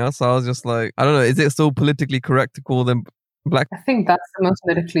to help me out. So I was just like, I don't know, is it still politically correct to call them black? I think that's the most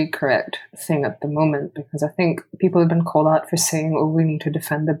politically correct thing at the moment, because I think people have been called out for saying, oh, we need to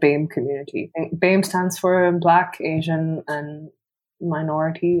defend the BAME community. I think BAME stands for Black, Asian, and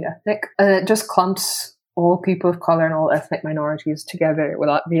minority ethnic. And it just clumps all people of color and all ethnic minorities together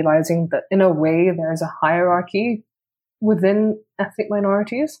without realizing that in a way there's a hierarchy within ethnic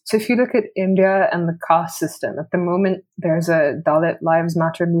minorities. So if you look at India and the caste system, at the moment there's a Dalit Lives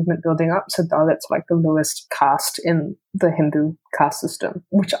Matter movement building up. So Dalits are like the lowest caste in the Hindu caste system,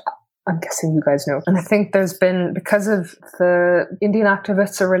 which I'm guessing you guys know. And I think there's been, because of the Indian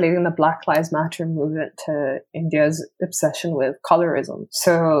activists are relating the Black Lives Matter movement to India's obsession with colorism.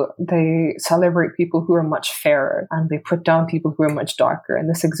 So they celebrate people who are much fairer and they put down people who are much darker. And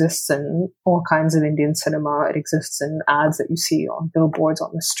this exists in all kinds of Indian cinema. It exists in ads that you see on billboards on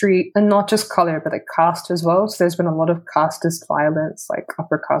the street, and not just color, but like caste as well. So there's been a lot of casteist violence, like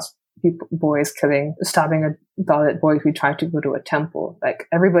upper caste boys stabbing a Dalit boy who tried to go to a temple. Like,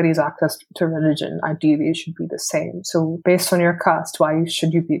 everybody's access to religion ideally should be the same. So based on your caste, why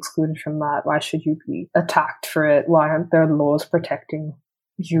should you be excluded from that? Why should you be attacked for it? Why aren't there laws protecting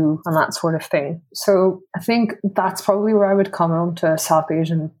you and that sort of thing? So I think that's probably where I would come on to South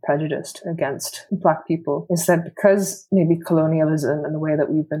Asian prejudice against Black people, is that because maybe colonialism and the way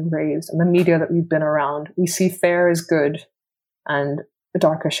that we've been raised and the media that we've been around, we see fair as good and the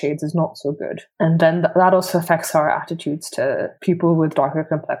darker shades is not so good. And then that also affects our attitudes to people with darker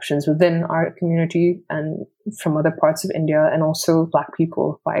complexions within our community and from other parts of India, and also Black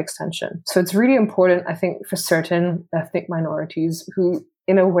people by extension. So it's really important, I think, for certain ethnic minorities who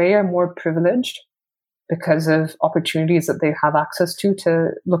in a way are more privileged because of opportunities that they have access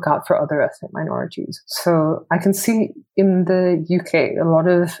to look out for other ethnic minorities. So I can see in the UK, a lot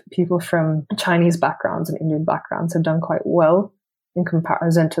of people from Chinese backgrounds and Indian backgrounds have done quite well in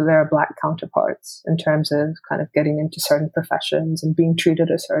comparison to their Black counterparts in terms of kind of getting into certain professions and being treated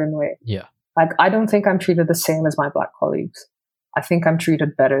a certain way. Yeah. Like, I don't think I'm treated the same as my Black colleagues. I think I'm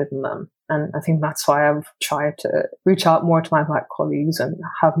treated better than them. And I think that's why I've tried to reach out more to my Black colleagues and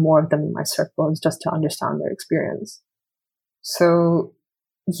have more of them in my circles just to understand their experience. So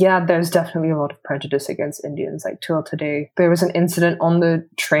yeah, there's definitely a lot of prejudice against Indians. Like, till today, there was an incident on the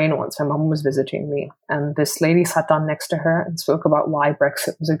train once. My mom was visiting me, and this lady sat down next to her and spoke about why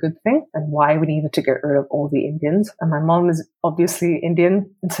Brexit was a good thing and why we needed to get rid of all the Indians. And my mom is obviously Indian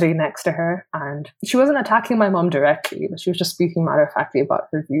and sitting next to her, and she wasn't attacking my mom directly, but she was just speaking matter-of-factly about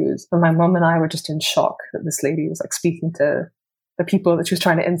her views. And my mom and I were just in shock that this lady was like speaking to the people that she was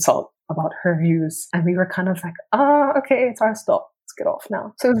trying to insult about her views. And we were kind of like, okay, it's our stop. Get off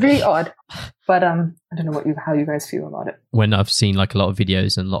now. So it's really odd, but I don't know how you guys feel about it. When I've seen like a lot of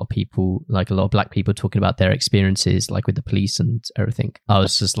videos and a lot of people, like a lot of Black people talking about their experiences, like with the police and everything, I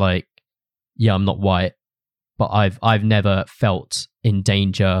was just like, yeah, I'm not white, but I've never felt in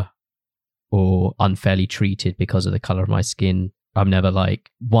danger or unfairly treated because of the color of my skin. I've never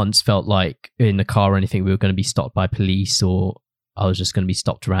like once felt like in the car or anything we were going to be stopped by police, or I was just going to be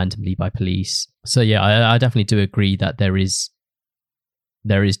stopped randomly by police. So yeah, I definitely do agree that there is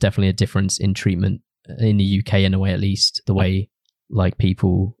definitely a difference in treatment in the UK, in a way, at least, the way like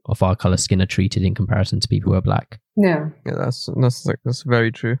people of our color skin are treated in comparison to people who are Black. Yeah, that's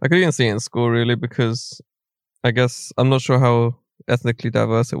very true. I could even see it in school, really, because I guess I'm not sure how ethnically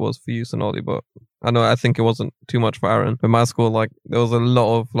diverse it was for you, Sonali, but I think it wasn't too much for Aaron. But my school, like, there was a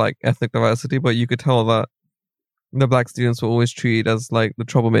lot of like ethnic diversity, but you could tell that the Black students were always treated as like the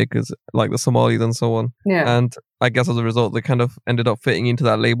troublemakers, like the Somalis and so on. Yeah. And I guess as a result, they kind of ended up fitting into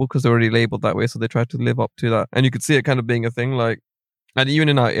that label because they're already labeled that way. So they tried to live up to that. And you could see it kind of being a thing. Like, and even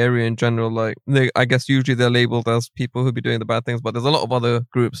in our area in general, like, I guess usually they're labeled as people who be doing the bad things, but there's a lot of other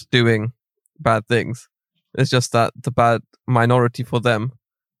groups doing bad things. It's just that the bad minority for them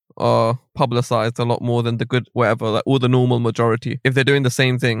are publicized a lot more than the good, whatever, like, or the normal majority. If they're doing the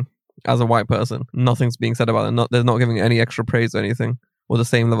same thing as a white person, nothing's being said about it. They're not giving any extra praise or anything. or the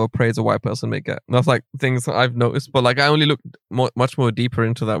same level of praise a white person may get. That's like things I've noticed, but like I only looked much more deeper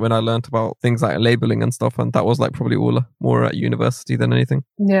into that when I learned about things like labeling and stuff, and that was like probably all more at university than anything.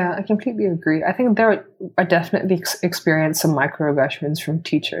 Yeah, I completely agree. I think I definitely experienced some microaggressions from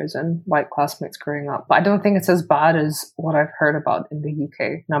teachers and white classmates growing up, but I don't think it's as bad as what I've heard about in the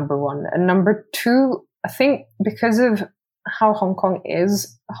UK, number one. And number two, I think because of how Hong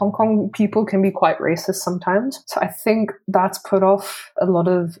Kong people can be quite racist sometimes. So I think that's put off a lot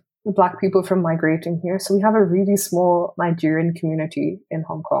of Black people from migrating here. So we have a really small Nigerian community in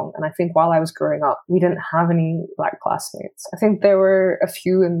Hong Kong. And I think while I was growing up, we didn't have any Black classmates. I think there were a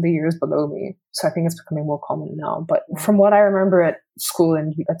few in the years below me. So I think it's becoming more common now. But from what I remember at school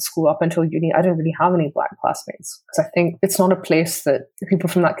up until uni, I didn't really have any Black classmates because I think it's not a place that people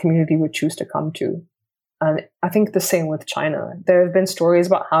from that community would choose to come to. And I think the same with China. There have been stories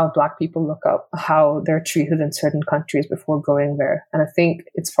about how Black people look up how they're treated in certain countries before going there. And I think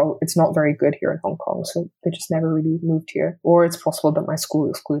it's not very good here in Hong Kong. So they just never really moved here. Or it's possible that my school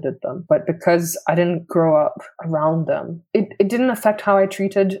excluded them. But because I didn't grow up around them, it didn't affect how I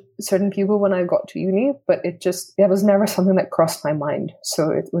treated certain people when I got to uni. But it was never something that crossed my mind.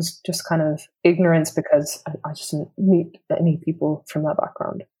 So it was just kind of ignorance because I just didn't meet any people from that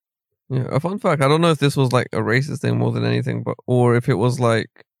background. Yeah, a fun fact, I don't know if this was like a racist thing more than anything, or if it was like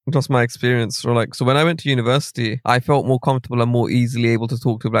just my experience. Or like, so when I went to university, I felt more comfortable and more easily able to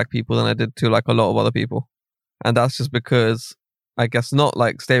talk to Black people than I did to like a lot of other people. And that's just because, I guess not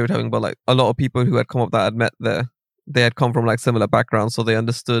like stereotyping, but like a lot of people who had come up that I'd met there, they had come from like similar backgrounds. So they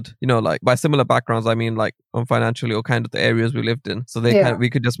understood, like by similar backgrounds, I mean like financially or kind of the areas we lived in. So we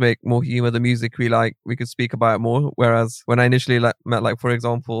could just make more humor, the music we like, we could speak about it more. Whereas when I initially met, like, for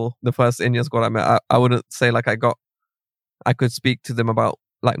example, the first Indian squad I met, I wouldn't say like I could speak to them about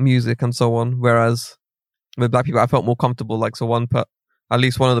like music and so on. Whereas with Black people, I felt more comfortable. Like, so at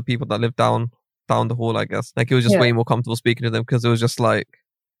least one of the people that lived down the hall, I guess, like it was just way more comfortable speaking to them because it was just like,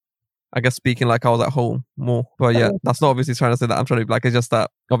 I guess speaking like I was at home more. But yeah, that's not obviously trying to say that I'm trying to be Black. It's just that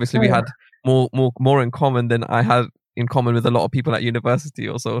obviously we had more in common than I had in common with a lot of people at university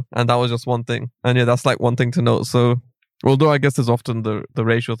also. And that was just one thing. And yeah, that's like one thing to note. So although I guess there's often the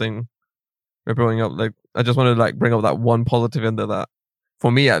racial thing we're growing up, like I just wanted to like bring up that one positive in there that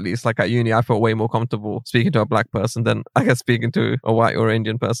for me at least, like at uni, I felt way more comfortable speaking to a Black person than I guess speaking to a white or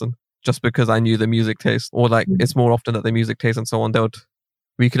Indian person. Just because I knew the music taste, or like it's more often that the music taste and so on,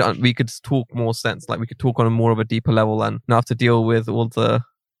 we could talk more sense, like we could talk on a more of a deeper level and not have to deal with all the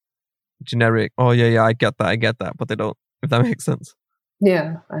generic, oh yeah, I get that, but they don't, if that makes sense.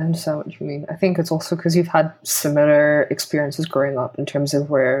 Yeah, I understand what you mean. I think it's also because you've had similar experiences growing up in terms of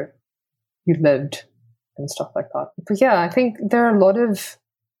where you lived and stuff like that. But yeah, I think there are a lot of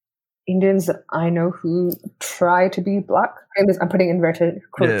Indians that I know who try to be Black. I'm putting inverted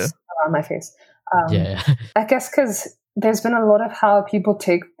quotes around my face. I guess because there's been a lot of how people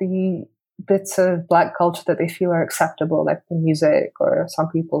take the bits of Black culture that they feel are acceptable, like the music, or some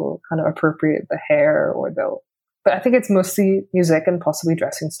people kind of appropriate the hair, but I think it's mostly music and possibly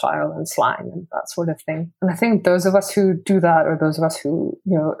dressing style and slang and that sort of thing. And I think those of us who do that, or those of us who,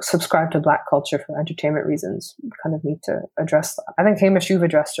 subscribe to Black culture for entertainment reasons, kind of need to address that. I think, Hamish, you've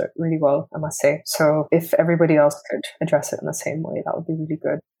addressed it really well, I must say. So if everybody else could address it in the same way, that would be really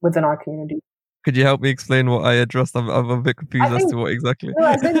good within our community. Could you help me explain what I addressed? I'm a bit confused as to what exactly.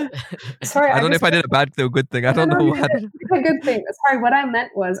 No, sorry, I don't know if I did a bad thing or good thing. I don't know. It's a good thing. Sorry, what I meant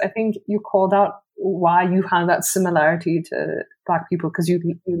was, I think you called out why you have that similarity to Black people because you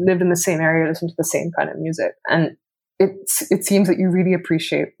lived in the same area, listened to the same kind of music, and it seems that you really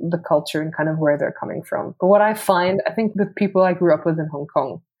appreciate the culture and kind of where they're coming from. But what I find, I think, with people I grew up with in Hong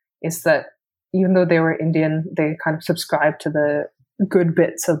Kong, is that even though they were Indian, they kind of subscribed to the good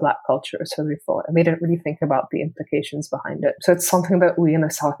bits of Black culture, so they thought, and they didn't really think about the implications behind it. So it's something that we in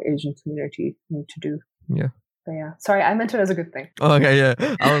the South Asian community need to do. Yeah. But yeah, sorry, I meant it as a good thing. Oh, okay, yeah.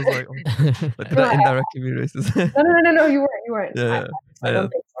 I was like, did I indirectly be racist? No, you weren't. Yeah. I don't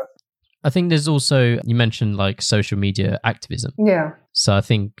think so. I think there's also, you mentioned like social media activism. Yeah. So I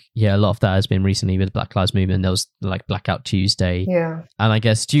think, a lot of that has been recently with Black Lives Movement. There was like Blackout Tuesday. Yeah. And I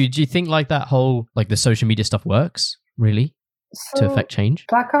guess, do you think like that whole, like the social media stuff works really? To affect change?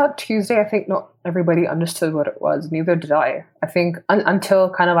 Blackout Tuesday, I think not everybody understood what it was. Neither did I. I think until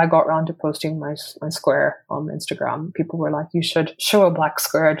kind of I got around to posting my square on Instagram, people were like, you should show a black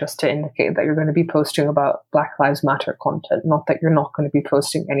square just to indicate that you're going to be posting about Black Lives Matter content, not that you're not going to be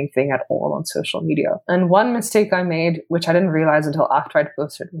posting anything at all on social media. And one mistake I made, which I didn't realize until after I'd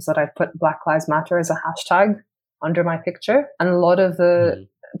posted, was that I put Black Lives Matter as a hashtag under my picture. And a lot of the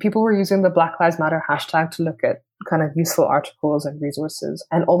people were using the Black Lives Matter hashtag to look at kind of useful articles and resources.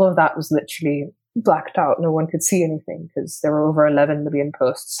 And all of that was literally blacked out. No one could see anything because there were over 11 million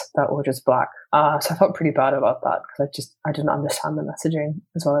posts that were just black. So I felt pretty bad about that because I didn't understand the messaging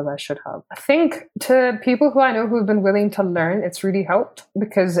as well as I should have. I think to people who I know who have been willing to learn, it's really helped,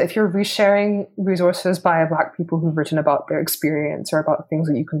 because if you're resharing resources by Black people who've written about their experience or about things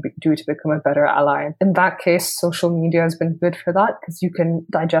that you can do to become a better ally, in that case, social media has been good for that because you can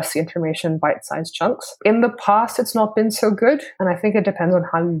digest the information in bite-sized chunks. In the past, it's not been so good, and I think it depends on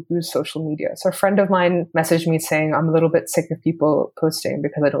how you use social media. So a friend of mine messaged me saying, I'm a little bit sick of people posting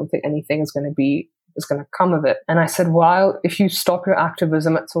because I don't think anything is going to come of it. And I said, well, if you stop your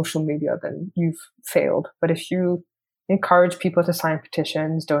activism at social media, then you've failed. But if you encourage people to sign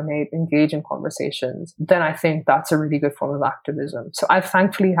petitions, donate, engage in conversations, then I think that's a really good form of activism. So I've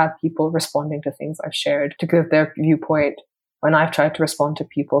thankfully had people responding to things I've shared to give their viewpoint when I've tried to respond to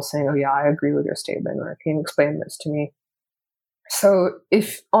people saying, oh yeah, I agree with your statement, or can you explain this to me? So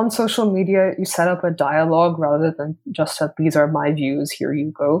if on social media you set up a dialogue rather than just that these are my views, here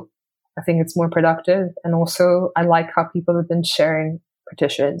you go, I think it's more productive. And also I like how people have been sharing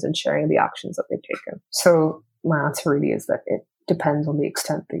petitions and sharing the actions that they've taken. So my answer really is that it depends on the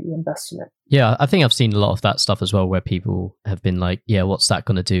extent that you invest in it. Yeah, I think I've seen a lot of that stuff as well, where people have been like, yeah, what's that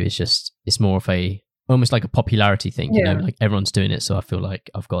going to do? It's more of almost like a popularity thing, you know, like everyone's doing it, so I feel like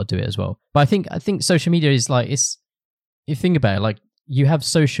I've got to do it as well. But I think social media is like, if you think about it, like you have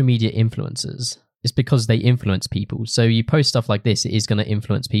social media influencers. It's because they influence people. So you post stuff like this, it is going to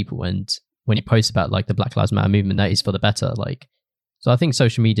influence people. And when you post about like the Black Lives Matter movement, that is for the better. Like, so I think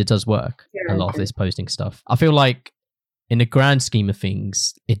social media does work, a lot of this posting stuff. I feel like in the grand scheme of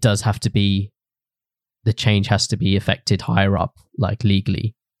things, it does have to be, the change has to be affected higher up, like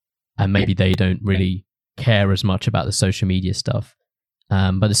legally. And maybe they don't really care as much about the social media stuff.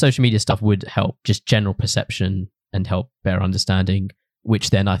 But the social media stuff would help just general perception and help better understanding, which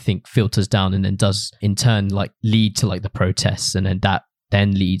then I think filters down and then does in turn like lead to like the protests, and then that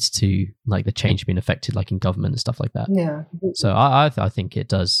then leads to like the change being affected like in government and stuff like that. Yeah. So I think it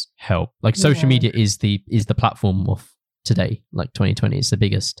does help. Like social media is the platform of today, like 2020. It's the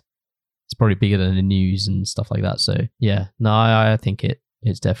biggest. It's probably bigger than the news and stuff like that. So yeah, no, I think it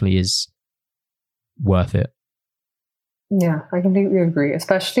definitely is worth it. Yeah, I completely agree.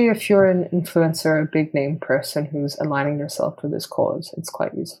 Especially if you're an influencer, a big name person who's aligning yourself to this cause, it's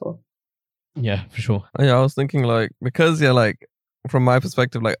quite useful. Yeah, for sure. Yeah, I was thinking like, because like from my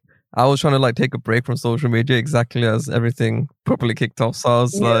perspective, like I was trying to like take a break from social media exactly as everything properly kicked off. So I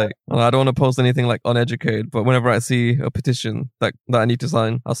was like, I don't want to post anything like uneducated, but whenever I see a petition that I need to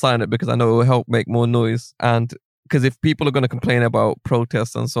sign, I'll sign it because I know it will help make more noise. And because if people are going to complain about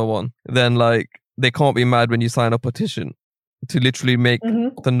protests and so on, then like they can't be mad when you sign a petition to literally make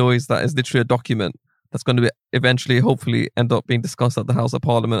the noise that is literally a document that's going to be eventually, hopefully, end up being discussed at the House of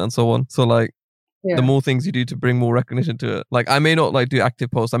Parliament and so on. So like, the more things you do to bring more recognition to it. Like I may not like do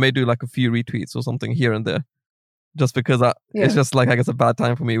active posts. I may do like a few retweets or something here and there. Just because it's just like, I guess, a bad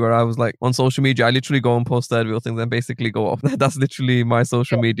time for me where I was like on social media, I literally go and post the real things and basically go off. That's literally my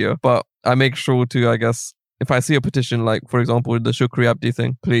social media. But I make sure to, I guess, if I see a petition, like, for example, the Shukri Abdi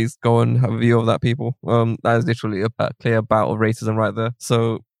thing, please go and have a view of that, people. That is literally a clear bout of racism right there.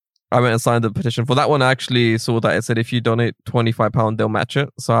 So I went and signed the petition. For that one, I actually saw that it said if you donate £25, they'll match it.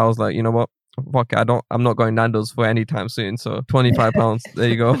 So I was like, you know what? Fuck it, I'm not going Nando's for any time soon. So £25, there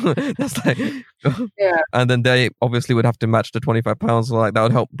you go. That's like, and then they obviously would have to match the £25. So like that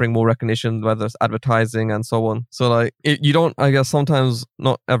would help bring more recognition, whether it's advertising and so on. So like you don't, I guess sometimes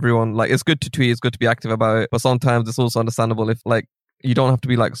not everyone, like it's good to tweet, it's good to be active about it, but sometimes it's also understandable if like you don't have to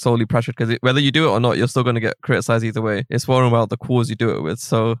be like solely pressured, because whether you do it or not, you're still going to get criticized either way. It's more about the cause you do it with,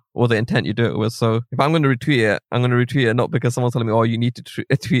 so, or the intent you do it with. So if I'm going to retweet it, I'm going to retweet it not because someone's telling me, oh, you need to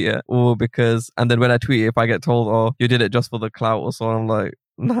tweet it, or because, and then when I tweet it, if I get told, oh, you did it just for the clout or so, I'm like,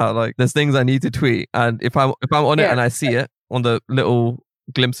 nah, like there's things I need to tweet, and if I'm on it and I see it on the little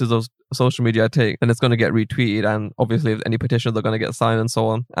glimpses of social media I take, then it's going to get retweeted, and obviously if any petitions are going to get signed and so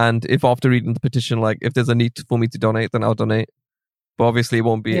on. And if after reading the petition, like if there's a need for me to donate, then I'll donate. But obviously it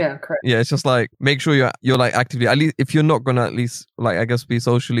won't be. Yeah, correct. Yeah, it's just like make sure you're like actively, at least if you're not gonna at least like I guess be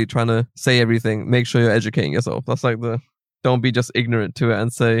socially trying to say everything, make sure you're educating yourself. That's like don't be just ignorant to it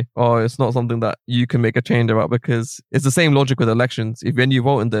and say, oh, it's not something that you can make a change about, because it's the same logic with elections. If when you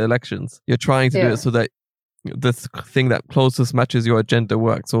vote in the elections, you're trying to do it so that the thing that closest matches your agenda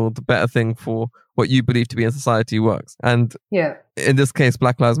works, or the better thing for what you believe to be in society works. And in this case,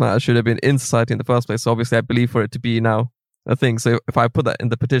 Black Lives Matter should have been in society in the first place. So obviously I believe for it to be now a thing. So if I put that in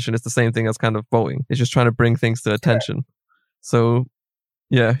the petition, it's the same thing as kind of voting. It's just trying to bring things to attention. So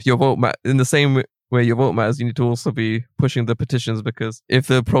yeah, your vote in the same where your vote matters, you need to also be pushing the petitions, because if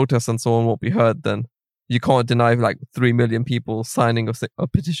the protests and so on won't be heard, then you can't deny like 3 million people signing a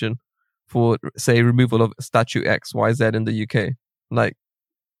petition for, say, removal of statute X, Y, Z in the UK. Like,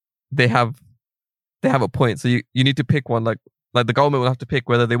 they have a point. So you need to pick one. Like the government will have to pick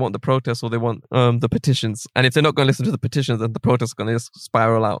whether they want the protests or they want the petitions. And if they're not going to listen to the petitions, then the protests are going to just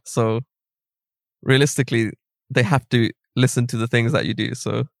spiral out. So realistically, they have to listen to the things that you do.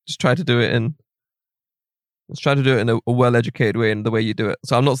 So just try to do it in a well-educated way, in the way you do it.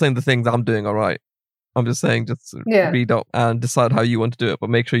 So I'm not saying the things I'm doing are right. I'm just saying just read up and decide how you want to do it, but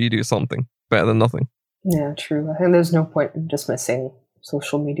make sure you do something better than nothing. Yeah, true. I think there's no point in dismissing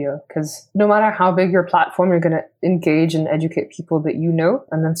social media, because no matter how big your platform, you're going to engage and educate people that you know,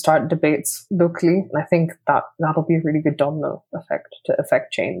 and then start debates locally. And I think that'll be a really good domino effect to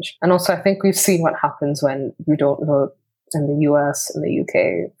affect change. And also, I think we've seen what happens when you don't vote in the US and the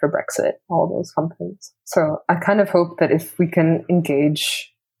UK for Brexit, all those companies. So I kind of hope that if we can engage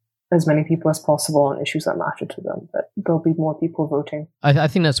as many people as possible on issues that matter to them, that there'll be more people voting. I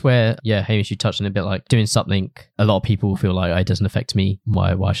think that's where, Hamish, you touched on it a bit, like doing something. A lot of people feel like, it doesn't affect me.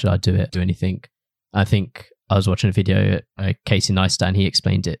 Why should I do it? Do anything? I think I was watching a video, Casey Neistat, and he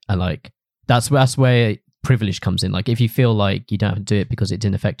explained it. And like, that's where privilege comes in. Like, if you feel like you don't have to do it because it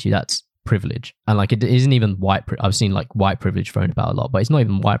didn't affect you, that's privilege. And like, it isn't even white. I've seen like white privilege thrown about a lot, but it's not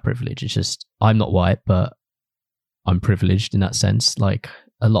even white privilege. It's just, I'm not white, but I'm privileged in that sense. Like,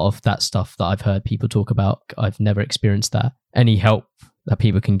 a lot of that stuff that I've heard people talk about, I've never experienced that. Any help that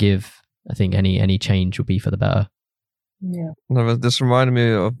people can give, I think any change will be for the better. Yeah. No, this reminded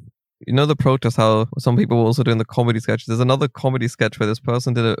me of, the protest, how some people were also doing the comedy sketch. There's another comedy sketch where this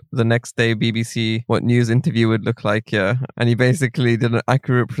person did the next day BBC what news interview would look like, and he basically did an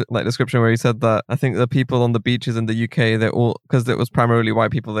accurate description where he said that I think the people on the beaches in the UK, they're all, because it was primarily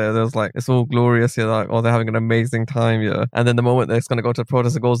white people there was like, it's all glorious, like, oh, they're having an amazing time, and then the moment they're going to go to a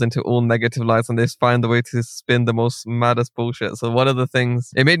protest, it goes into all negative lights, and they find the way to spin the most maddest bullshit. So one of the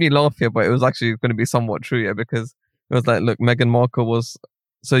things, it made me laugh here, but it was actually going to be somewhat true, because it was like, look, Meghan Markle was...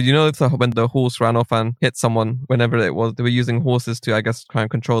 So, it's when the horse ran off and hit someone, whenever it was, they were using horses to, I guess, try and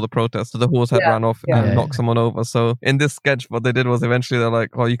control the protest. So the horse had ran off and knocked someone over. So in this sketch, what they did was eventually they're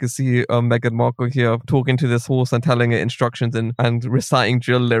like, oh, you can see Meghan Markle here talking to this horse and telling it instructions and reciting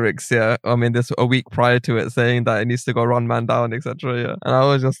drill lyrics, this a week prior to it, saying that it needs to go run man down, etc. And I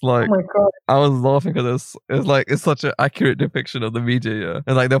was just like, oh my God. I was laughing because it's such an accurate depiction of the media,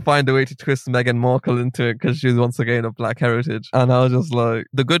 And like, they'll find a way to twist Meghan Markle into it because she's once again of black heritage. And I was just like,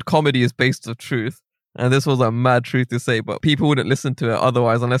 the good comedy is based on truth. And this was a mad truth to say, but people wouldn't listen to it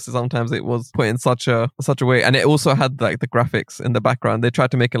otherwise, unless sometimes it was put in such a way. And it also had like the graphics in the background. They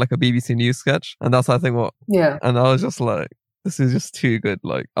tried to make it like a BBC News sketch. And that's, I think, and I was just like, this is just too good.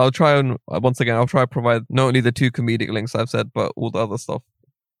 Like, I'll try to provide not only the 2 comedic links I've said, but all the other stuff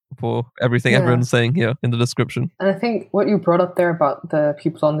for everything everyone's saying here in the description. And I think what you brought up there about the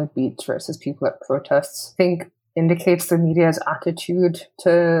people on the beach versus people at protests, I think indicates the media's attitude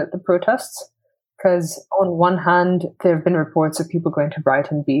to the protests. Because on one hand, there have been reports of people going to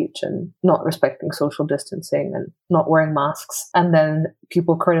Brighton Beach and not respecting social distancing and not wearing masks. And then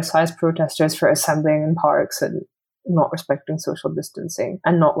people criticize protesters for assembling in parks and not respecting social distancing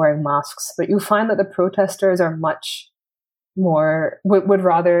and not wearing masks. But you find that the protesters are much more, would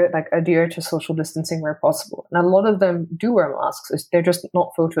rather like adhere to social distancing where possible. And a lot of them do wear masks. They're just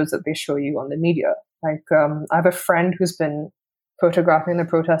not photos that they show you on the media. Like, I have a friend who's been photographing the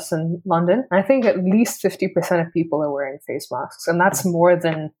protests in London. I think at least 50% of people are wearing face masks. And that's more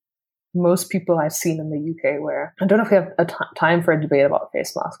than most people I've seen in the UK wear. I don't know if we have time for a debate about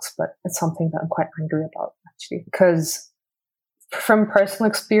face masks, but it's something that I'm quite angry about, actually. Because from personal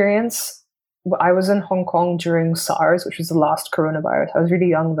experience, I was in Hong Kong during SARS, which was the last coronavirus. I was really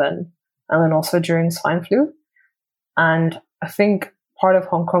young then. And then also during swine flu. And I think part of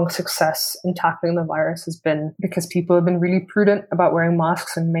Hong Kong's success in tackling the virus has been because people have been really prudent about wearing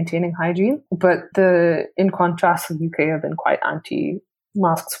masks and maintaining hygiene. But in contrast, the UK have been quite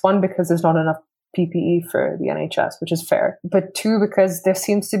anti-masks. One, because there's not enough PPE for the NHS, which is fair. But 2, because there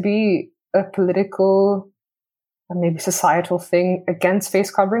seems to be a political and maybe societal thing against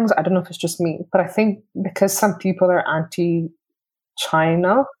face coverings. I don't know if it's just me, but I think because some people are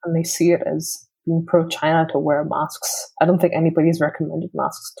anti-China and they see it as being pro-China to wear masks. I don't think anybody's recommended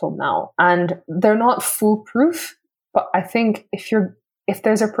masks till now. And they're not foolproof, but I think if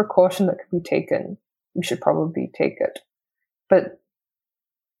there's a precaution that could be taken, we should probably take it. But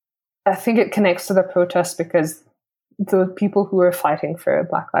I think it connects to the protest because the people who are fighting for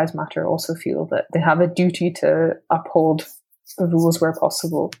Black Lives Matter also feel that they have a duty to uphold the rules where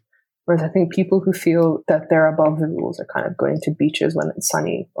possible. Whereas I think people who feel that they're above the rules are kind of going to beaches when it's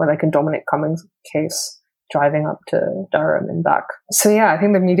sunny, or like in Dominic Cummings' case, driving up to Durham and back. So yeah, I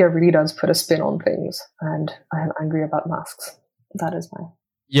think the media really does put a spin on things, and I am angry about masks. That is my...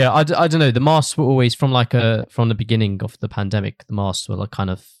 Yeah, I don't know. The masks were always from the beginning of the pandemic. The masks were like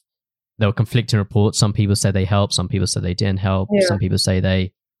there were conflicting reports. Some people said they helped. Some people said they didn't help. Yeah. Some people say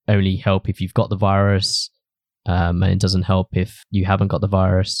they only help if you've got the virus, and it doesn't help if you haven't got the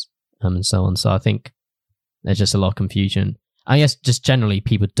virus, and so on. So I think there's just a lot of confusion. I guess just generally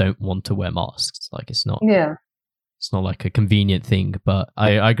people don't want to wear masks. Like it's not like a convenient thing. But I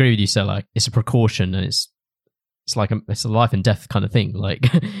agree with you. So like it's a precaution, and it's a life and death kind of thing. Like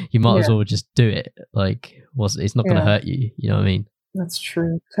you might as well just do it. Like it's not going to hurt you. You know what I mean? That's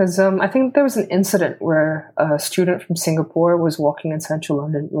true. Because I think there was an incident where a student from Singapore was walking in central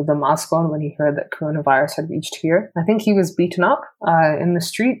London with a mask on when he heard that coronavirus had reached here. I think he was beaten up in the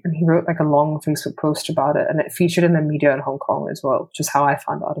street, and he wrote like a long Facebook post about it, and it featured in the media in Hong Kong as well, which is how I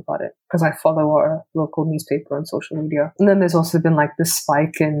found out about it, because I follow our local newspaper on social media. And then there's also been like this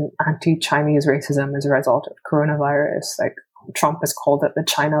spike in anti-Chinese racism as a result of coronavirus. Like Trump has called it the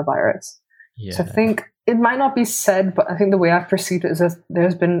China virus. Yeah. So I think it might not be said, but I think the way I've perceived it is that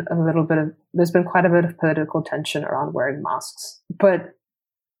there's been quite a bit of political tension around wearing masks. But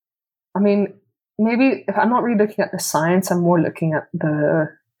I mean, maybe if I'm not really looking at the science, I'm more looking at the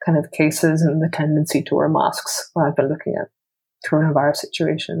kind of cases and the tendency to wear masks when I've been looking at coronavirus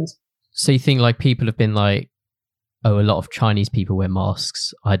situations. So you think like people have been like, oh, a lot of Chinese people wear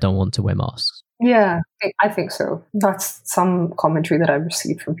masks, I don't want to wear masks. Yeah, I think so. That's some commentary that I've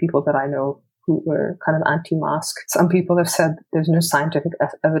received from people that I know who were kind of anti-mask. Some people have said there's no scientific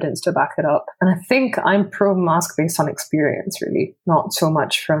evidence to back it up. And I think I'm pro-mask based on experience, really, not so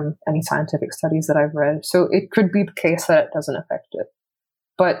much from any scientific studies that I've read. So it could be the case that it doesn't affect it.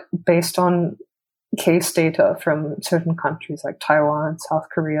 But based on case data from certain countries like Taiwan, South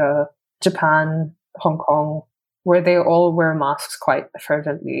Korea, Japan, Hong Kong, where they all wear masks quite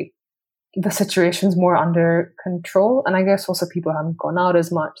fervently, the situation's more under control. And I guess also people haven't gone out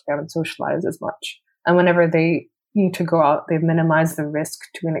as much, they haven't socialized as much. And whenever they need to go out, they've minimized the risk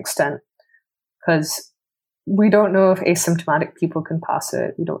to an extent. Because we don't know if asymptomatic people can pass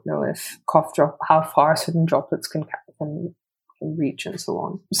it. We don't know if how far certain droplets can reach and so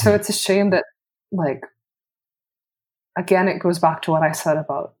on. So it's a shame that, like, again, it goes back to what I said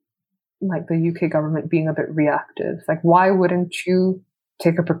about like the UK government being a bit reactive. Like, why wouldn't you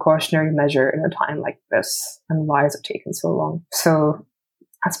take a precautionary measure in a time like this, and why is it taking so long? So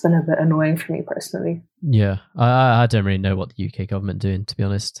that's been a bit annoying for me personally. Yeah, I don't really know what the UK government doing, to be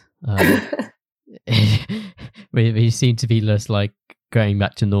honest. We seem to be just like going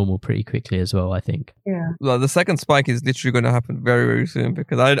back to normal pretty quickly as well, I think. Yeah. Well, the second spike is literally going to happen very, very soon,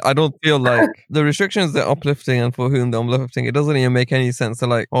 because I don't feel like the restrictions they're uplifting and for whom they're uplifting, it doesn't even make any sense. They're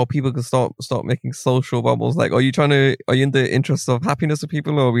like, oh, people can start making social bubbles. Like, are you in the interest of happiness of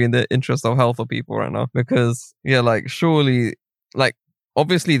people, or are we in the interest of health of people right now? Because, yeah, like, surely, like,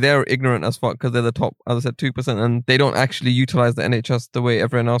 obviously they're ignorant as fuck because they're the top, as I said, 2%, and they don't actually utilize the NHS the way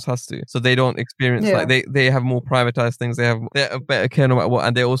everyone else has to. So they don't experience like they have more privatized things. They have better care no matter what,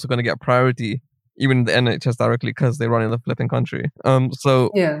 and they're also going to get priority even in the NHS directly because they run in the flipping country.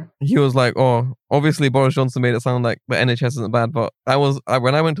 So he was like, oh, obviously Boris Johnson made it sound like the NHS isn't bad, but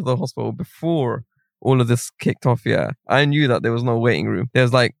when I went to the hospital before all of this kicked off, I knew that there was no waiting room.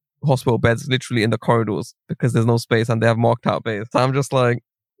 There's like hospital beds literally in the corridors because there's no space and they have marked out bays. So I'm just like,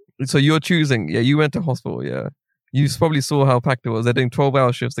 so you're choosing, you went to hospital, you probably saw how packed it was. They're doing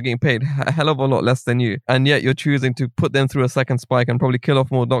 12-hour shifts, they're getting paid a hell of a lot less than you, and yet you're choosing to put them through a second spike and probably kill off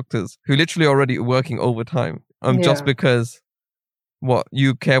more doctors who literally already working overtime just because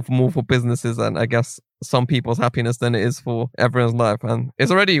you care more for businesses and I guess some people's happiness than it is for everyone's life. And it's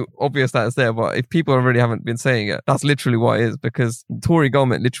already obvious that it's there, but if people already haven't been saying it, that's literally what it is, because the Tory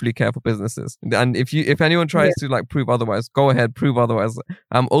government literally care for businesses. And if anyone tries to like prove otherwise, go ahead, prove otherwise.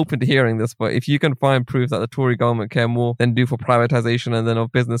 I'm open to hearing this, but if you can find proof that the Tory government care more than do for privatization and then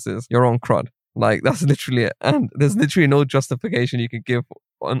of businesses, you're on crud. Like, that's literally it. And there's literally no justification you can give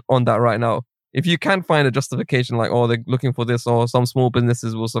on that right now. If you can find a justification like, oh, they're looking for this, or some small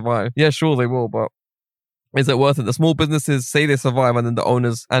businesses will survive. Yeah, sure, they will, but is it worth it? The small businesses say they survive and then the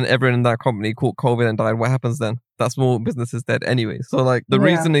owners and everyone in that company caught COVID and died. What happens then? That small business is dead anyway. So like the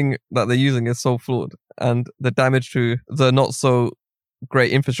reasoning that they're using is so flawed, and the damage to the not so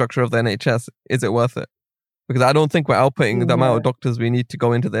great infrastructure of the NHS, is it worth it? Because I don't think we're outputting the amount of doctors we need to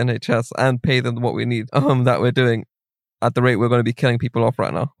go into the NHS and pay them what we need that we're doing. at the rate we're going to be killing people off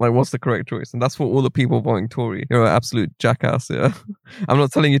right now. Like, what's the correct choice? And that's for all the people voting Tory. You're an absolute jackass, yeah. I'm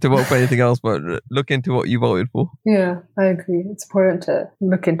not telling you to vote for anything else, but look into what you voted for. Yeah, I agree. It's important to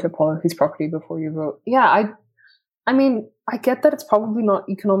look into policies properly before you vote. Yeah, I mean, I get that it's probably not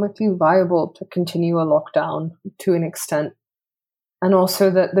economically viable to continue a lockdown to an extent. And also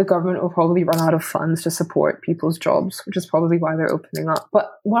that the government will probably run out of funds to support people's jobs, which is probably why they're opening up.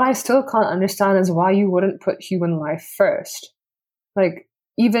 But what I still can't understand is why you wouldn't put human life first. Like,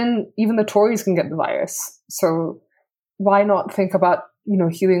 even the Tories can get the virus. So why not think about,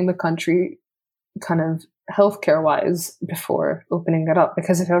 healing the country kind of healthcare wise before opening it up?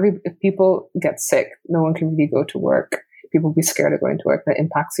 Because if people get sick, no one can really go to work. People will be scared of going to work. That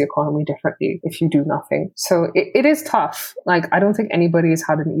impacts the economy differently if you do nothing. So it is tough. Like, I don't think anybody has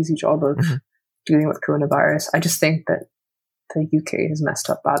had an easy job of dealing with coronavirus. I just think that the UK has messed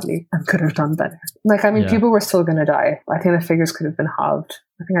up badly and could have done better. Like, I mean, people were still going to die. I think the figures could have been halved.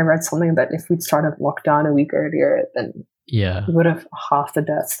 I think I read something that if we'd started lockdown a week earlier, then we would have half the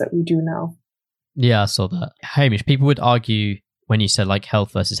deaths that we do now. Yeah, I saw that. Hamish, people would argue when you said like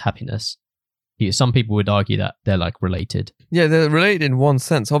health versus happiness, some people would argue that they're like related. Yeah, they're related in one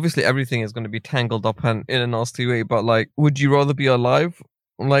sense. Obviously, everything is going to be tangled up and in a nasty way. But like, would you rather be alive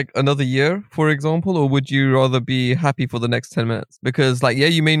like another year, for example, or would you rather be happy for the next 10 minutes? Because like, yeah,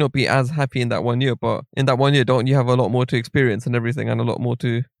 you may not be as happy in that 1 year, but in that 1 year, don't you have a lot more to experience and everything, and a lot more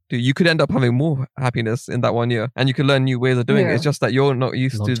to do? You could end up having more happiness in that 1 year, and you could learn new ways of doing it. It's just that you're not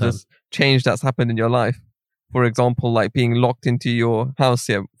used to this change that's happened in your life. For example, like being locked into your house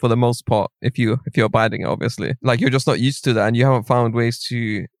here for the most part, if you're abiding it, obviously. Like, you're just not used to that, and you haven't found ways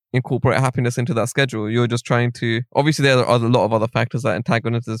to incorporate happiness into that schedule. You're just trying to, obviously there are a lot of other factors that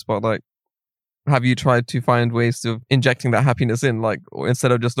antagonize this, but like, have you tried to find ways of injecting that happiness in, like, or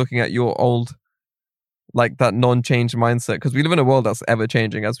instead of just looking at your old, like that non-change mindset? Because we live in a world that's ever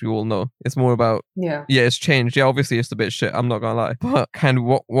changing, as we all know. It's more about, it's changed. Yeah, obviously it's a bit shit, I'm not gonna lie. But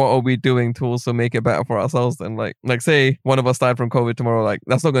what are we doing to also make it better for ourselves then? Like say one of us died from COVID tomorrow, like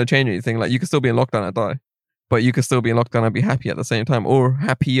that's not gonna change anything. Like, you could still be in lockdown and die, but you could still be in lockdown and be happy at the same time, or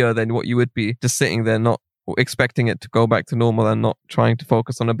happier than what you would be just sitting there, not expecting it to go back to normal and not trying to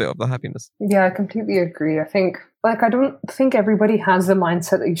focus on a bit of the happiness. Yeah, I completely agree. I think, I don't think everybody has the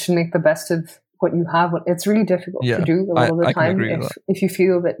mindset that you should make the best of what you have. It's really difficult to do a lot of the time if you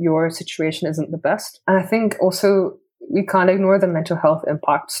feel that your situation isn't the best. And I think also we can't ignore the mental health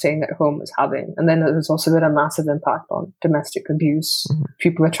impact staying at home is having. And then there's also been a massive impact on domestic abuse.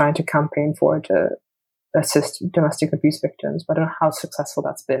 People are trying to campaign to assist domestic abuse victims, but I don't know how successful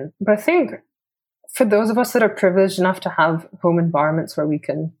that's been. But I think for those of us that are privileged enough to have home environments where we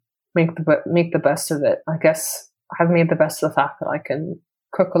can make the best of it, I guess I've made the best of the fact that I can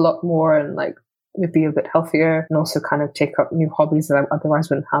cook a lot more and like be a bit healthier, and also kind of take up new hobbies that I otherwise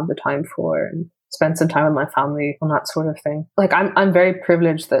wouldn't have the time for, and spend some time with my family on that sort of thing. Like, I'm very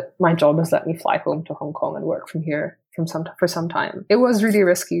privileged that my job has let me fly home to Hong Kong and work from here for some time. It was really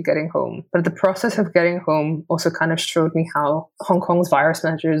risky getting home, but the process of getting home also kind of showed me how Hong Kong's virus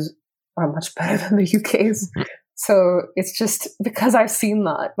measures are much better than the UK's. So it's just because I've seen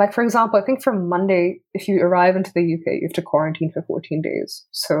that. Like, for example, I think from Monday, if you arrive into the UK, you have to quarantine for 14 days.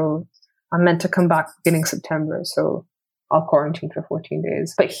 So I'm meant to come back beginning September. So I'll quarantine for 14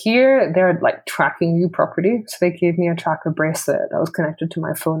 days. But here, they're like tracking you properly. So they gave me a tracker bracelet that was connected to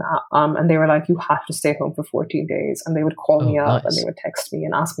my phone app. And they were like, you have to stay home for 14 days. And they would call me up and they would text me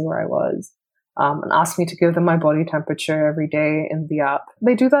and ask me where I was. And ask me to give them my body temperature every day in the app.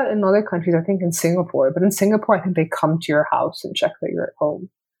 They do that in other countries, I think in Singapore. But in Singapore, I think they come to your house and check that you're at home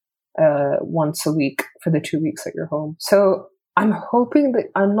once a week for the 2 weeks that you're home. So I'm hoping that,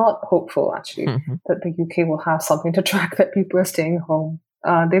 I'm not hopeful actually, that the UK will have something to track that people are staying home.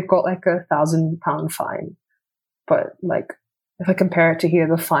 They've got like £1,000 fine. But like, if I compare it to here,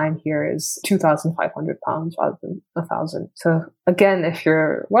 the fine here is £2,500 rather than 1,000. So again, if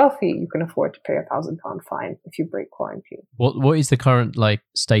you're wealthy, you can afford to pay £1,000 fine if you break quarantine. What is the current like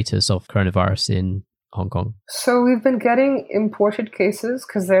status of coronavirus in Hong Kong? So we've been getting imported cases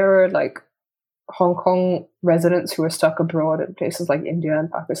because there are like Hong Kong residents who are stuck abroad in places like India and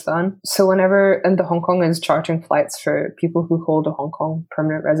Pakistan. So and the Hong Kong is charging flights for people who hold a Hong Kong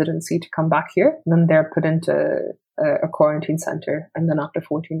permanent residency to come back here. And then they're put into a quarantine center, and then after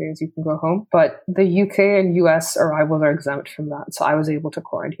 14 days you can go home. But the UK and US arrivals are exempt from that, so I was able to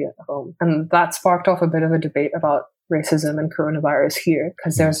quarantine at home, and that sparked off a bit of a debate about racism and coronavirus here,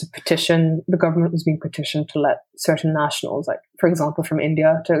 because there's a petition, the government was being petitioned to let certain nationals, like for example from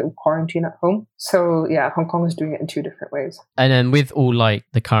India, to quarantine at home. So yeah, Hong Kong is doing it in two different ways. And then with all like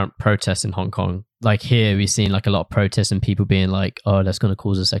the current protests in Hong Kong, like here we've seen like a lot of protests and people being like, oh, that's going to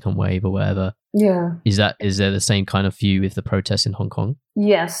cause a second wave or whatever. Yeah. Is there the same kind of view with the protests in Hong Kong?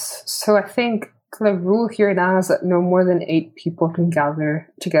 Yes. So I think the rule here now is that no more than 8 people can gather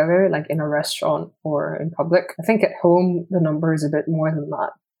together, like in a restaurant or in public. I think at home the number is a bit more than that.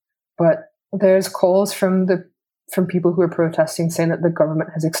 But there's calls from people who are protesting saying that the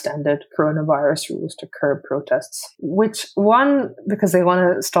government has extended coronavirus rules to curb protests, which, one, because they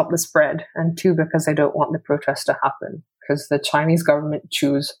want to stop the spread, and 2, because they don't want the protest to happen, because the Chinese government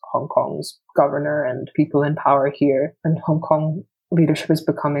choose Hong Kong's governor and people in power here, and Hong Kong leadership is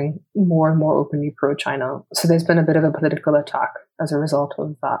becoming more and more openly pro-China. So there's been a bit of a political attack as a result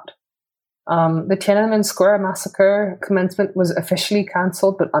of that. The Tiananmen Square massacre commencement was officially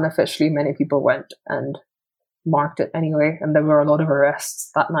cancelled, but unofficially many people went and marked it anyway. And there were a lot of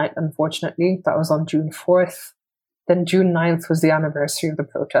arrests that night, unfortunately. That was on June 4th. Then June 9th was the anniversary of the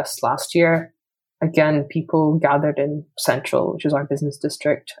protests last year. Again, people gathered in Central, which is our business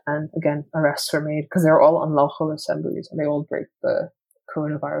district, and again, arrests were made because they're all unlawful assemblies and they all break the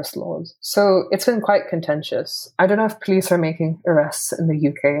coronavirus laws. So it's been quite contentious. I don't know if police are making arrests in the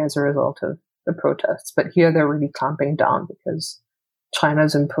UK as a result of the protests, but here they're really clamping down because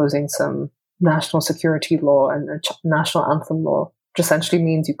China's imposing some national security law and a national anthem law, which essentially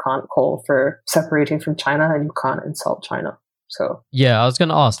means you can't call for separating from China and you can't insult China. So yeah, I was going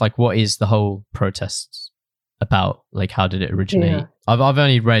to ask, like, what is the whole protest about? Like, how did it originate? Yeah. I've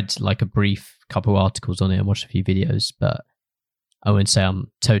only read like a brief couple articles on it and watched a few videos, but I wouldn't say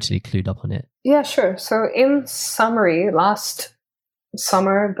I'm totally clued up on it. Yeah, sure. So in summary, last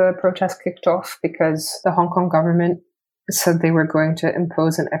summer, the protest kicked off because the Hong Kong government said they were going to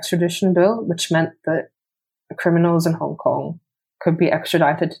impose an extradition bill, which meant that criminals in Hong Kong could be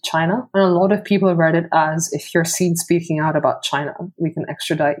extradited to China. And a lot of people read it as, if you're seen speaking out about China, we can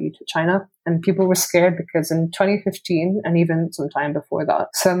extradite you to China. And people were scared because in 2015, and even some time before that,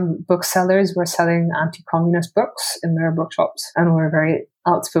 some booksellers were selling anti-communist books in their bookshops and were very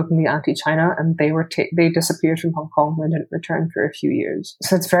outspokenly anti-China, and they disappeared from Hong Kong and didn't return for a few years.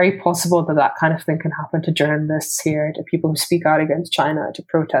 So it's very possible that that kind of thing can happen to journalists here, to people who speak out against China, to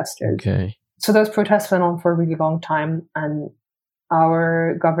protesters. Okay. So those protests went on for a really long time, and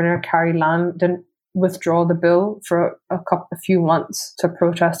our governor, Carrie Lam, didn't withdraw the bill for a few months. So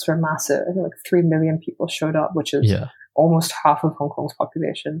protests were massive. I think like 3 million people showed up, which is almost half of Hong Kong's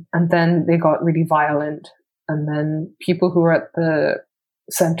population. And then they got really violent. And then people who were at the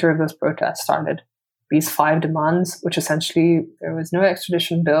center of those protests started these 5 demands, which essentially, there was no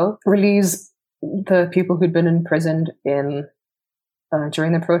extradition bill, release the people who'd been imprisoned during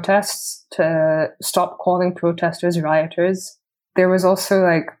the protests, to stop calling protesters rioters. There was also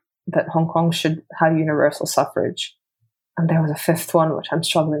like that Hong Kong should have universal suffrage. And there was a 5th one, which I'm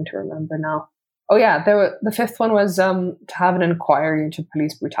struggling to remember now. Oh yeah, the 5th one was to have an inquiry into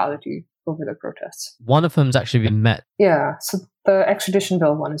police brutality over the protests. One of them's actually been met. Yeah, so the extradition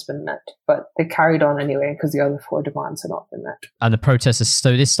bill one has been met, but they carried on anyway because the other 4 demands had not been met. And the protests,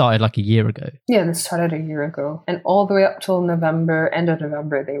 so this started like a year ago. Yeah, this started a year ago. And all the way up till November, end of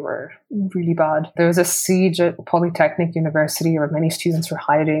November, they were really bad. There was a siege at Polytechnic University where many students were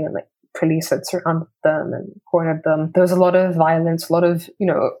hiding, and like police had surrounded them and cornered them. There was a lot of violence, a lot of,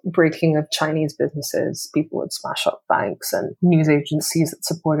 breaking of Chinese businesses. People would smash up banks and news agencies that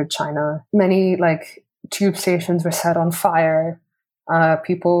supported China. Many tube stations were set on fire.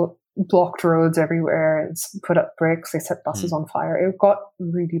 People blocked roads everywhere and put up bricks. They set buses on fire. It got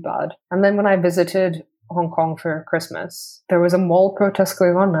really bad. And then when I visited Hong Kong for Christmas, there was a mall protest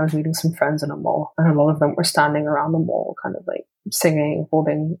going on, and I was meeting some friends in a mall, and a lot of them were standing around the mall, kind of like singing,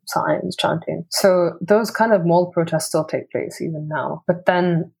 holding signs, chanting. So those kind of mall protests still take place even now. But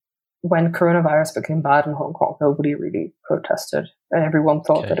then when coronavirus became bad in Hong Kong, nobody really protested, and everyone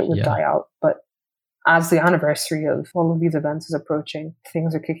thought that it would die out. But as the anniversary of all of these events is approaching,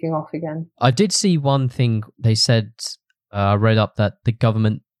 things are kicking off again. I did see one thing they said, I read up that the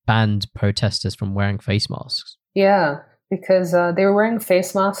government banned protesters from wearing face masks. Yeah, because they were wearing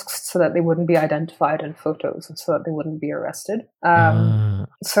face masks so that they wouldn't be identified in photos and so that they wouldn't be arrested.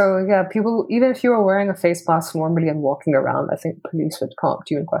 So yeah, people, even if you were wearing a face mask normally and walking around, I think police would come up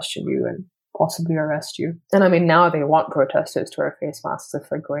to you and question you and possibly arrest you. And I mean, now they want protesters to wear face masks if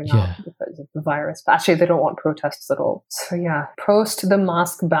they're going out because of the virus. But actually, they don't want protests at all. So yeah, post the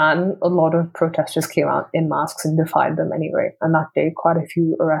mask ban, a lot of protesters came out in masks and defied them anyway. And that day, quite a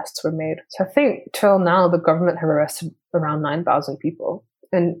few arrests were made. So I think till now, the government have arrested around 9,000 people.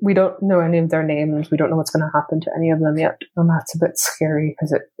 And we don't know any of their names. We don't know what's going to happen to any of them yet. And that's a bit scary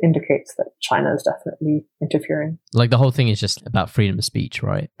because it indicates that China is definitely interfering. Like the whole thing is just about freedom of speech,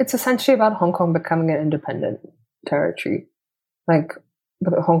 right? It's essentially about Hong Kong becoming an independent territory. Like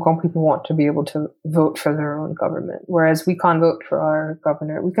the Hong Kong people want to be able to vote for their own government, whereas we can't vote for our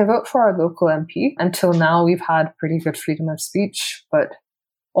governor. We can vote for our local MP. Until now, we've had pretty good freedom of speech, but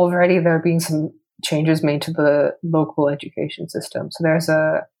already there are being some changes made to the local education system. So there's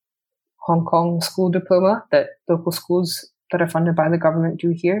a Hong Kong school diploma that local schools that are funded by the government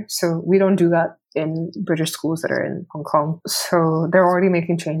do here. So we don't do that in British schools that are in Hong Kong. So they're already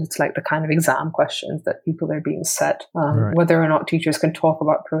making changes to like the kind of exam questions that people are being set, whether or not teachers can talk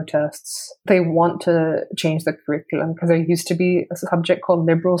about protests. They want to change the curriculum because there used to be a subject called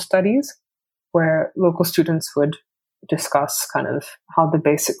liberal studies where local students would discuss kind of how the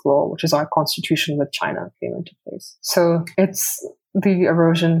basic law, which is our constitution with China, came into place. So it's the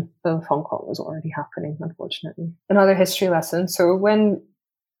erosion of Hong Kong was already happening, unfortunately. Another history lesson. So when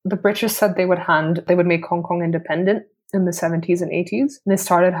the British said they would make Hong Kong independent in the 70s and 80s, and they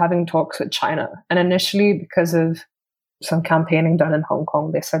started having talks with China. And initially, because of some campaigning done in Hong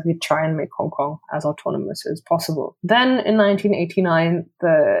Kong, they said we'd try and make Hong Kong as autonomous as possible. Then in 1989,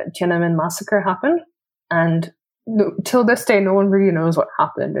 the Tiananmen massacre happened, and till this day, no one really knows what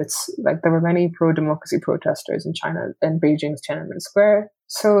happened. It's like there were many pro-democracy protesters in China in Beijing's Tiananmen Square.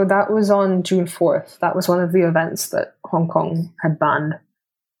 So that was on June 4th. That was one of the events that Hong Kong had banned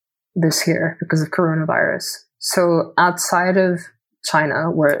this year because of coronavirus. So outside of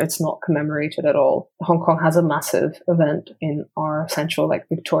China, where it's not commemorated at all, Hong Kong has a massive event in our central, like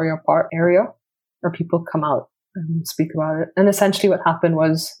Victoria Park area, where people come out and speak about it. And essentially what happened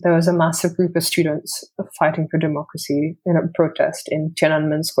was there was a massive group of students fighting for democracy in a protest in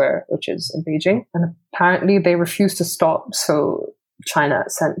Tiananmen Square, which is in Beijing. And apparently they refused to stop, so China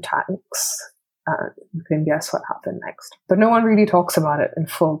sent tanks. You can guess what happened next. But no one really talks about it in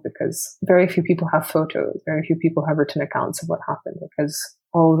full because very few people have photos, very few people have written accounts of what happened because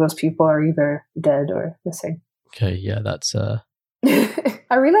all of those people are either dead or missing. Okay, yeah, that's...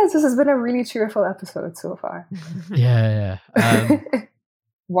 I realize this has been a really cheerful episode so far. Yeah.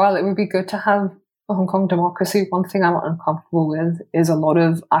 While it would be good to have a Hong Kong democracy, one thing I'm uncomfortable with is a lot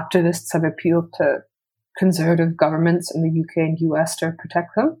of activists have appealed to conservative governments in the UK and US to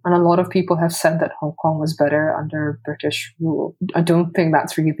protect them. And a lot of people have said that Hong Kong was better under British rule. I don't think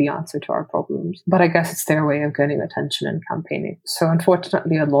that's really the answer to our problems, but I guess it's their way of getting attention and campaigning. So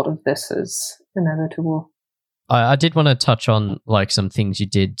unfortunately, a lot of this is inevitable. I did want to touch on like some things you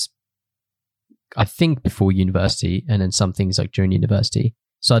did, I think before university, and then some things like during university.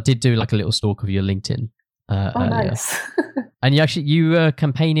 So I did do like a little stalk of your LinkedIn. Nice. And you were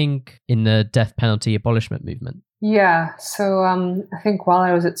campaigning in the death penalty abolishment movement. Yeah. So I think while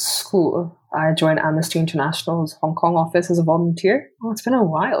I was at school, I joined Amnesty International's Hong Kong office as a volunteer. Oh, it's been a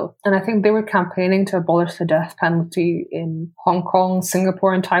while. And I think they were campaigning to abolish the death penalty in Hong Kong,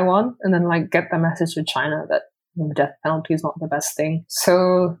 Singapore, and Taiwan, and then like get the message to China that the death penalty is not the best thing.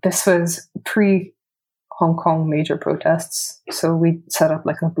 So this was pre-Hong Kong major protests. So we set up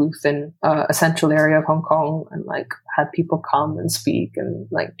like a booth in a central area of Hong Kong and like had people come and speak and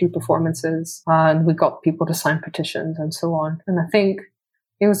like do performances. And we got people to sign petitions and so on. And I think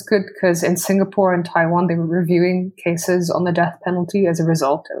it was good because in Singapore and Taiwan, they were reviewing cases on the death penalty as a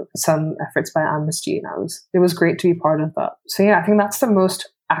result of some efforts by Amnesty. And it was great to be part of that. So yeah, I think that's the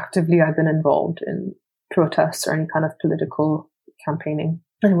most actively I've been involved in protests or any kind of political campaigning.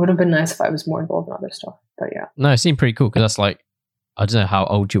 And it would have been nice if I was more involved in other stuff. But yeah. No, it seemed pretty cool because that's like, I don't know how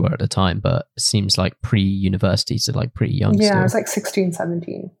old you were at the time, but it seems like pre-university, so like pretty young. Yeah, still. I was like 16,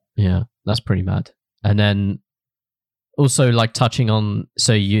 17. Yeah, that's pretty mad. And then also like touching on,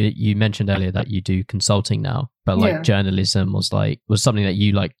 so you mentioned earlier that you do consulting now, but like journalism was something that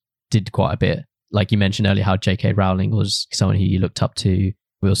you like did quite a bit. Like you mentioned earlier how J.K. Rowling was someone who you looked up to.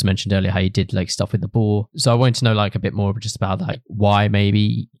 We also mentioned earlier how you did like stuff with the Boer. So I wanted to know like a bit more just about like why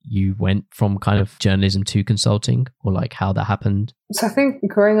maybe you went from kind of journalism to consulting or like how that happened. So I think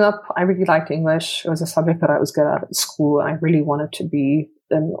growing up, I really liked English. It was a subject that I was good at school. I really wanted to be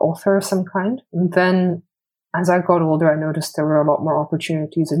an author of some kind. And then as I got older, I noticed there were a lot more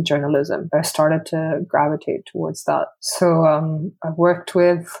opportunities in journalism. I started to gravitate towards that. So I worked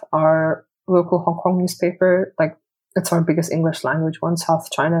with our local Hong Kong newspaper, like It's our biggest English language one, South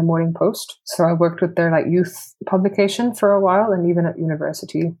China Morning Post. So I worked with their youth publication for a while and even at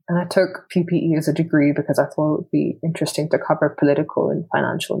university. And I took PPE as a degree because I thought it would be interesting to cover political and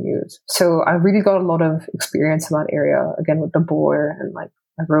financial news. So I really got a lot of experience in that area, again, with the BOR, and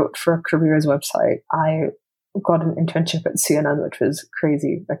I wrote for a careers website. I got an internship at CNN, which was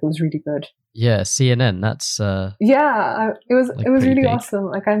crazy. It was really good. Yeah, CNN. That's it was really big.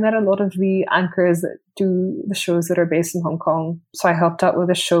 awesome. I met a lot of the anchors that do the shows that are based in Hong Kong. So I helped out with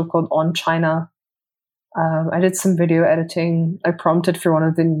a show called On China. I did some video editing. I prompted for one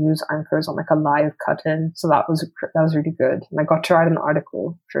of the news anchors on a live cut-in. So that was really good. And I got to write an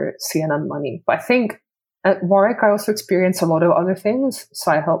article for CNN Money. But I think at Warwick, I also experienced a lot of other things.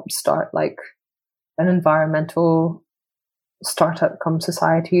 So I helped start an environmental startup come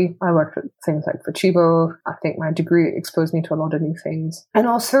society. I worked with things like Fuchibo. I think my degree exposed me to a lot of new things. And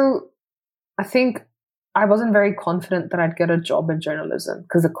also, I think I wasn't very confident that I'd get a job in journalism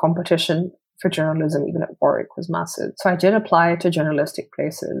because the competition for journalism, even at Warwick, was massive. So I did apply to journalistic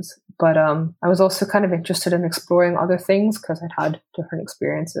places, but I was also kind of interested in exploring other things because I'd had different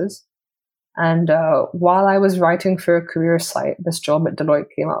experiences. And while I was writing for a career site, this job at Deloitte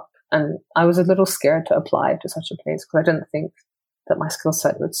came up. And I was a little scared to apply to such a place because I didn't think that my skill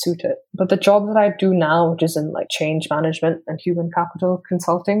set would suit it. But the job that I do now, which is in change management and human capital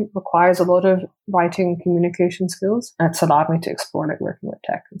consulting, requires a lot of writing communication skills. And it's allowed me to explore working with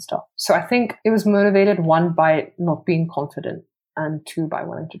tech and stuff. So I think it was motivated, one, by not being confident, and two, by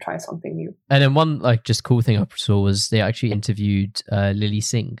wanting to try something new. And then one just cool thing I saw was they actually interviewed Lily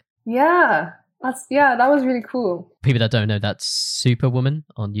Singh. Yeah. That was really cool. People that don't know, that's Superwoman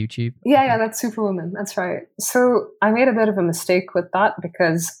on YouTube. Yeah, that's Superwoman. That's right. So I made a bit of a mistake with that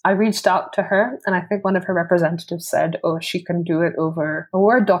because I reached out to her and I think one of her representatives said, she can do it over a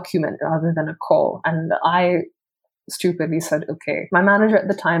Word document rather than a call. And I stupidly said, okay. My manager at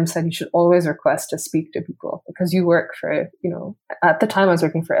the time said you should always request to speak to people because you work for, at the time I was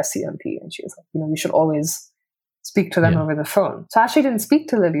working for SCMP, and she was like, you should always speak to them over the phone. So I actually didn't speak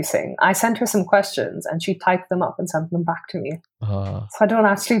to Lily Singh. I sent her some questions and she typed them up and sent them back to me. So I don't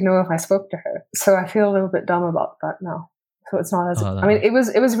actually know if I spoke to her. So I feel a little bit dumb about that now. So it's not as, it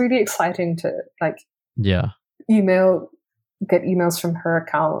was really exciting to get emails from her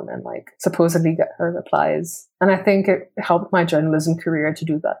account and supposedly get her replies. And I think it helped my journalism career to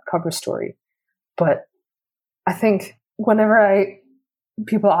do that cover story. But I think whenever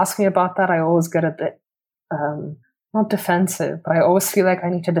people ask me about that, I always get a bit not defensive, but I always feel like I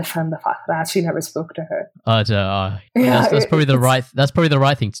need to defend the fact that I actually never spoke to her. That's probably the right. That's probably the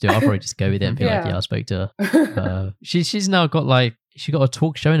right thing to do. I'll probably just go with it and be I spoke to her. She's now got she got a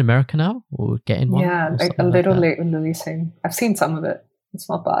talk show in America now, or getting one. Yeah, a little late with Lily Singh. I've seen some of it. It's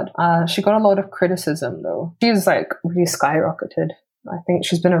not bad. She got a lot of criticism though. She's really skyrocketed. I think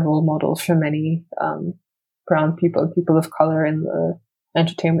she's been a role model for many brown people of color in the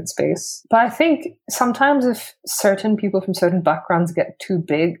entertainment space. But I think sometimes if certain people from certain backgrounds get too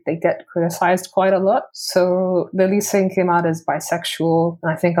big, they get criticized quite a lot. So Lily Singh came out as bisexual, and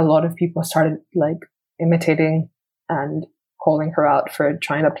I think a lot of people started imitating and calling her out for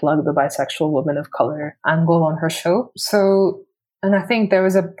trying to plug the bisexual woman of color angle on her show. So, and I think there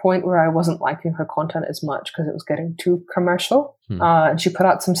was a point where I wasn't liking her content as much because it was getting too commercial. And she put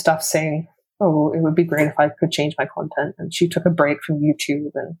out some stuff saying, it would be great if I could change my content. And she took a break from YouTube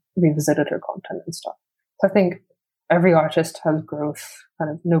and revisited her content and stuff. So I think every artist has growth.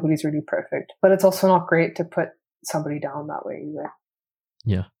 Kind of nobody's really perfect. But it's also not great to put somebody down that way either.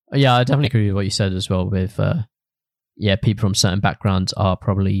 Yeah, I definitely agree with what you said as well with, people from certain backgrounds are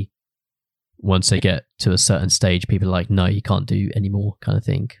probably, once they get to a certain stage, people are like, no, you can't do any more kind of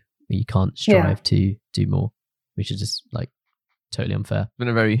thing. You can't strive to do more, which is just totally unfair. It's been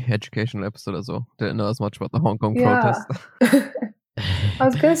a very educational episode as well. Didn't know as much about the Hong Kong protest. I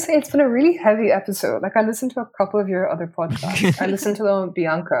was going to say, it's been a really heavy episode. I listened to a couple of your other podcasts. I listened to them with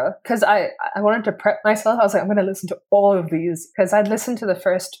Bianca because I wanted to prep myself. I was like, I'm going to listen to all of these because I'd listened to the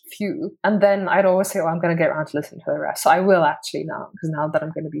first few and then I'd always say, I'm going to get around to listen to the rest. So I will actually now, because now that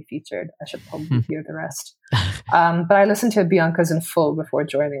I'm going to be featured, I should probably hear the rest. But I listened to Bianca's in full before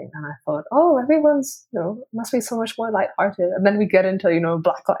joining and I thought, everyone's, must be so much more lighthearted. And then we get into,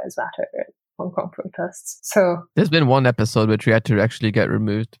 Black Lives Matter, Hong Kong protests. So there's been one episode which we had to actually get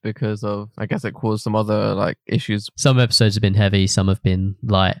removed because of, I guess it caused some other issues. Some episodes have been heavy, some have been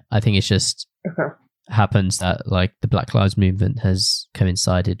light. I think it's just happens that the Black Lives Movement has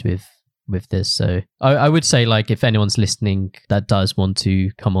coincided with this. So I would say if anyone's listening that does want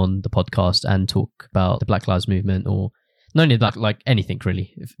to come on the podcast and talk about the Black Lives Movement or not only black, like anything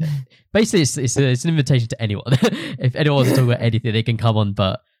really. Basically, it's an invitation to anyone. If anyone wants to talk about anything, they can come on.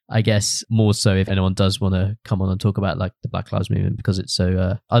 But I guess more so if anyone does want to come on and talk about like the Black Lives Movement, because it's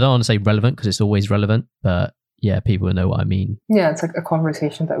so, I don't want to say relevant because it's always relevant, but yeah, people will know what I mean. Yeah, it's like a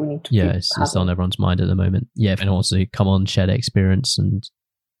conversation that we need to it's on everyone's mind at the moment. Yeah, if anyone wants to come on, share their experience and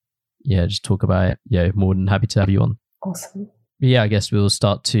just talk about it, more than happy to have you on. Awesome. But yeah, I guess we'll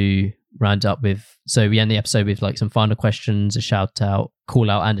start to round up with, so we end the episode with like some final questions, a shout out, call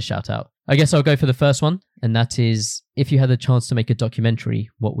out and a shout out. I guess I'll go for the first one, and that is, if you had the chance to make a documentary,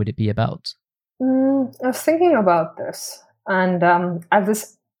 what would it be about? I was thinking about this, and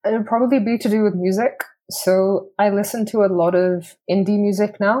it would probably be to do with music. So I listen to a lot of indie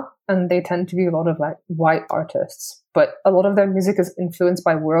music now, and they tend to be a lot of like white artists, but a lot of their music is influenced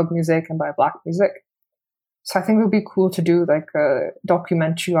by world music and by black music. So I think it would be cool to do like a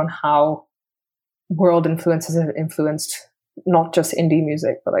documentary on how world influences have influenced not just indie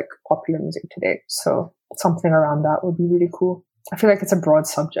music, but like popular music today. So something around that would be really cool. I feel like it's a broad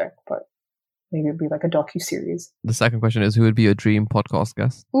subject, but maybe it'd be like a docu-series. The second question is, who would be your dream podcast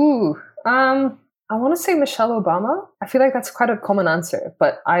guest? Ooh, I want to say Michelle Obama. I feel like that's quite a common answer,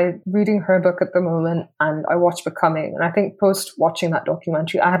 but I'm reading her book at the moment and I watched Becoming. And I think post watching that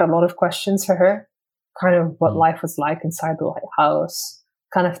documentary, I had a lot of questions for her, kind of what life was like inside the White House,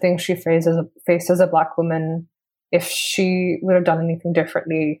 kind of things she faced as a Black woman, if she would have done anything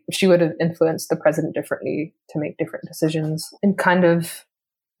differently, if she would have influenced the president differently to make different decisions, and kind of,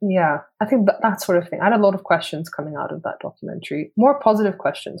 I think that sort of thing. I had a lot of questions coming out of that documentary, more positive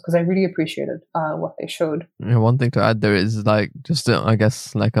questions, because I really appreciated what they showed. One thing to add there is like, just I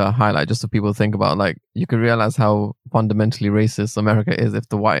guess like a highlight, just so people think about, like, you can realize how fundamentally racist America is if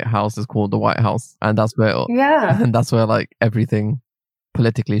the White House is called the White House, and that's where and that's where like everything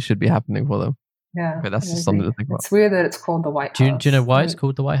politically should be happening for them. Yeah, okay, that's just something to think about. It's weird that it's called the White House. Do you know why it's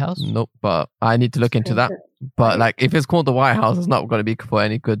called the White House? Nope, but I need to look into that. But like, if it's called the White House, it's not going to be for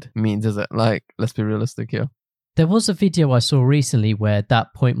any good means, is it? Like, let's be realistic here. There was a video I saw recently where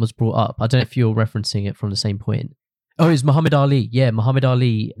that point was brought up. I don't know if you're referencing it from the same point. Oh, it's Muhammad Ali. Yeah, Muhammad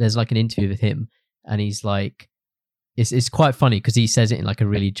Ali. There's like an interview with him, and he's like, it's quite funny because he says it in like a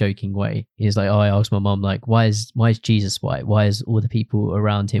really joking way. He's like, I asked my mom, like, why is Jesus white? Why is all the people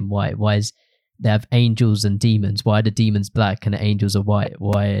around him white? Why is they have angels and demons? Why are the demons black and the angels are white?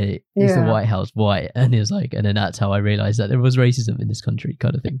 Why is the White House white? And he was like, and then that's how I realized that there was racism in this country,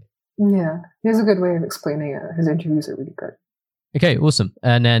 kind of thing. Yeah, he has a good way of explaining it. His interviews are really good. Okay, awesome.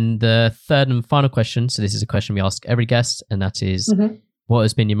 And then the third and final question. So this is a question we ask every guest, and that is, what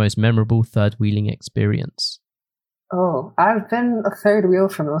has been your most memorable third wheeling experience? Oh, I've been a third wheel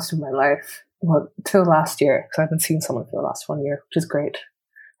for most of my life. Well, till last year, because I've been seeing someone for the last 1 year, which is great.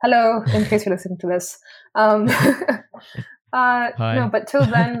 Hello, in case you're listening to this. Hi. No, but till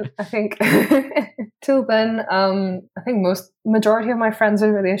then, I think, majority of my friends are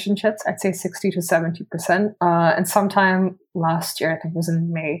in relationships. I'd say 60 to 70%. And sometime last year, I think it was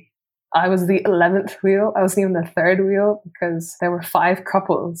in May, I was the 11th wheel. I wasn't even the third wheel because there were 5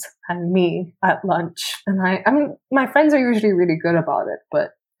 couples and me at lunch. And I mean, my friends are usually really good about it,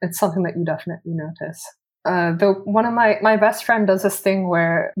 but it's something that you definitely notice. Though one of my best friend does this thing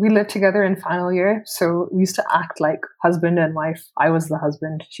where we lived together in final year, so we used to act like husband and wife. I was the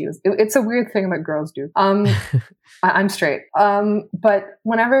husband, she was. It's a weird thing that girls do. I'm straight. But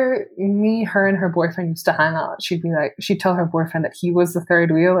whenever me, her, and her boyfriend used to hang out, she'd tell her boyfriend that he was the third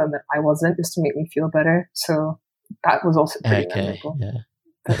wheel and that I wasn't, just to make me feel better. So that was also pretty memorable. Yeah.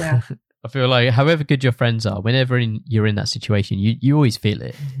 But yeah. I feel like however good your friends are, whenever you're in that situation, you always feel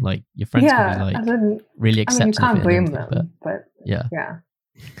it. Like your friends can be like really accepting. You can't blame them, but yeah.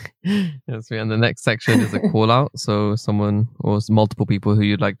 Yes, and the next section is a call out. So someone or multiple people who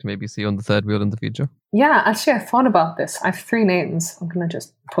you'd like to maybe see on the third wheel in the future. Yeah, actually, I thought about this. I have 3 names. I'm gonna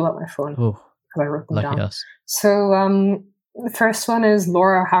just pull out my phone because I wrote them down. Us. So the first one is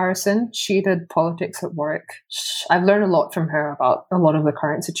Laura Harrison. She did politics at Warwick. I've learned a lot from her about a lot of the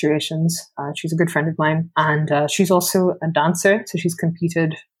current situations. She's a good friend of mine, and she's also a dancer. So she's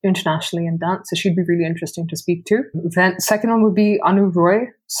competed internationally in dance. So she'd be really interesting to speak to. Then second one would be Anu Roy.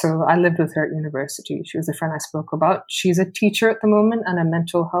 So I lived with her at university. She was the friend I spoke about. She's a teacher at the moment and a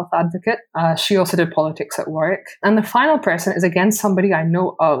mental health advocate. She also did politics at Warwick. And the final person is again somebody I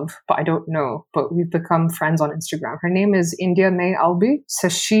know of, but I don't know. But we've become friends on Instagram. Her name is India May Albi. So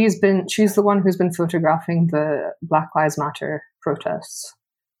she's the one who's been photographing the Black Lives Matter protests.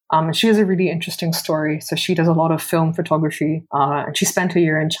 And she has a really interesting story. So she does a lot of film photography, and she spent a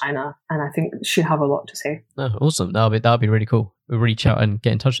year in China, and I think she'd have a lot to say. Oh, awesome. That'll be really cool. We'll reach out and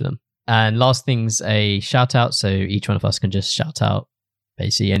get in touch with them. And last thing's a shout out. So each one of us can just shout out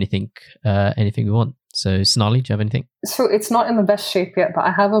basically anything we want. So Sonali, do you have anything? So it's not in the best shape yet, but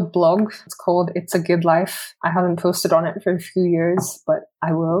I have a blog. It's called It's a Good Life. I haven't posted on it for a few years, but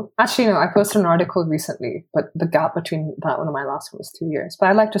I will. Actually, no, I posted an article recently, but the gap between that one and my last one was 2 years. But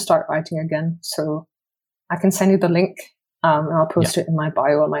I'd like to start writing again. So I can send you the link and I'll post it in my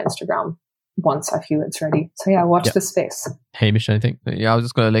bio on my Instagram once I feel it's ready. So yeah, watch this space. Hamish, anything? Yeah, I was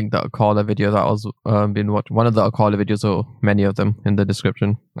just going to link that Akala video that I was been watching. One of the Akala videos, or many of them, in the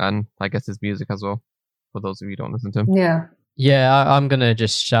description. And I guess his music as well, for those of you who don't listen to him. Yeah, I'm going to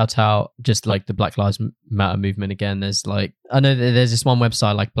just shout out just like the Black Lives Matter movement again. There's like, I know that there's this one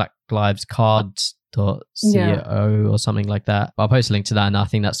website like blacklivescards.co or something like that. I'll post a link to that, and I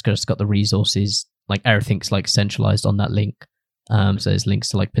think that's just got the resources, like everything's like centralized on that link. So there's links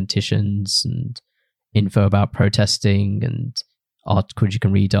to like petitions and info about protesting and articles you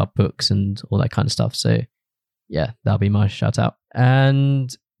can read, up books and all that kind of stuff. So yeah, that'll be my shout out.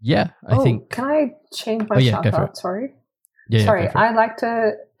 And yeah, I think. Can I change my shout out? Sorry. Yeah, sorry. I'd like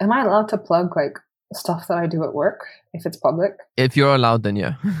to. Am I allowed to plug like stuff that I do at work if it's public? If you're allowed, then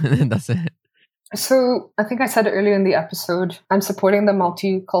yeah, that's it. So I think I said it earlier in the episode, I'm supporting the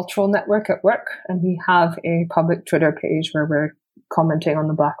Multicultural Network at work, and we have a public Twitter page where we're commenting on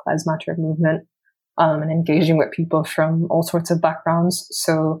the Black Lives Matter movement and engaging with people from all sorts of backgrounds.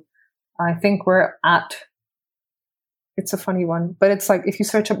 So I think we're at, it's a funny one, but it's like if you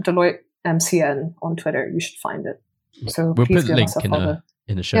search up Deloitte MCN on Twitter, you should find it. So we'll please put the link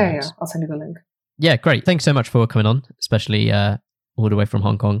in the show notes. Yeah, I'll send you the link. Yeah, great. Thanks so much for coming on, especially all the way from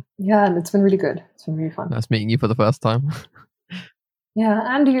Hong Kong. Yeah, and it's been really good. It's been really fun. Nice meeting you for the first time. Yeah,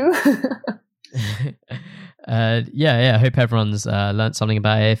 and you. I hope everyone's learned something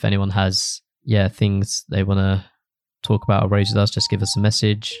about it. If anyone has things they want to talk about or raise with us, just give us a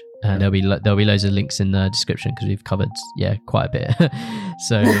message, and there'll be loads of links in the description because we've covered quite a bit.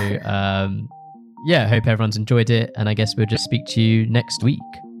 So I hope everyone's enjoyed it, and I guess we'll just speak to you next week.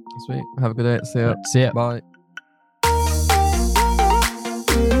 Sweet. Have a good day. See ya. See ya. Bye.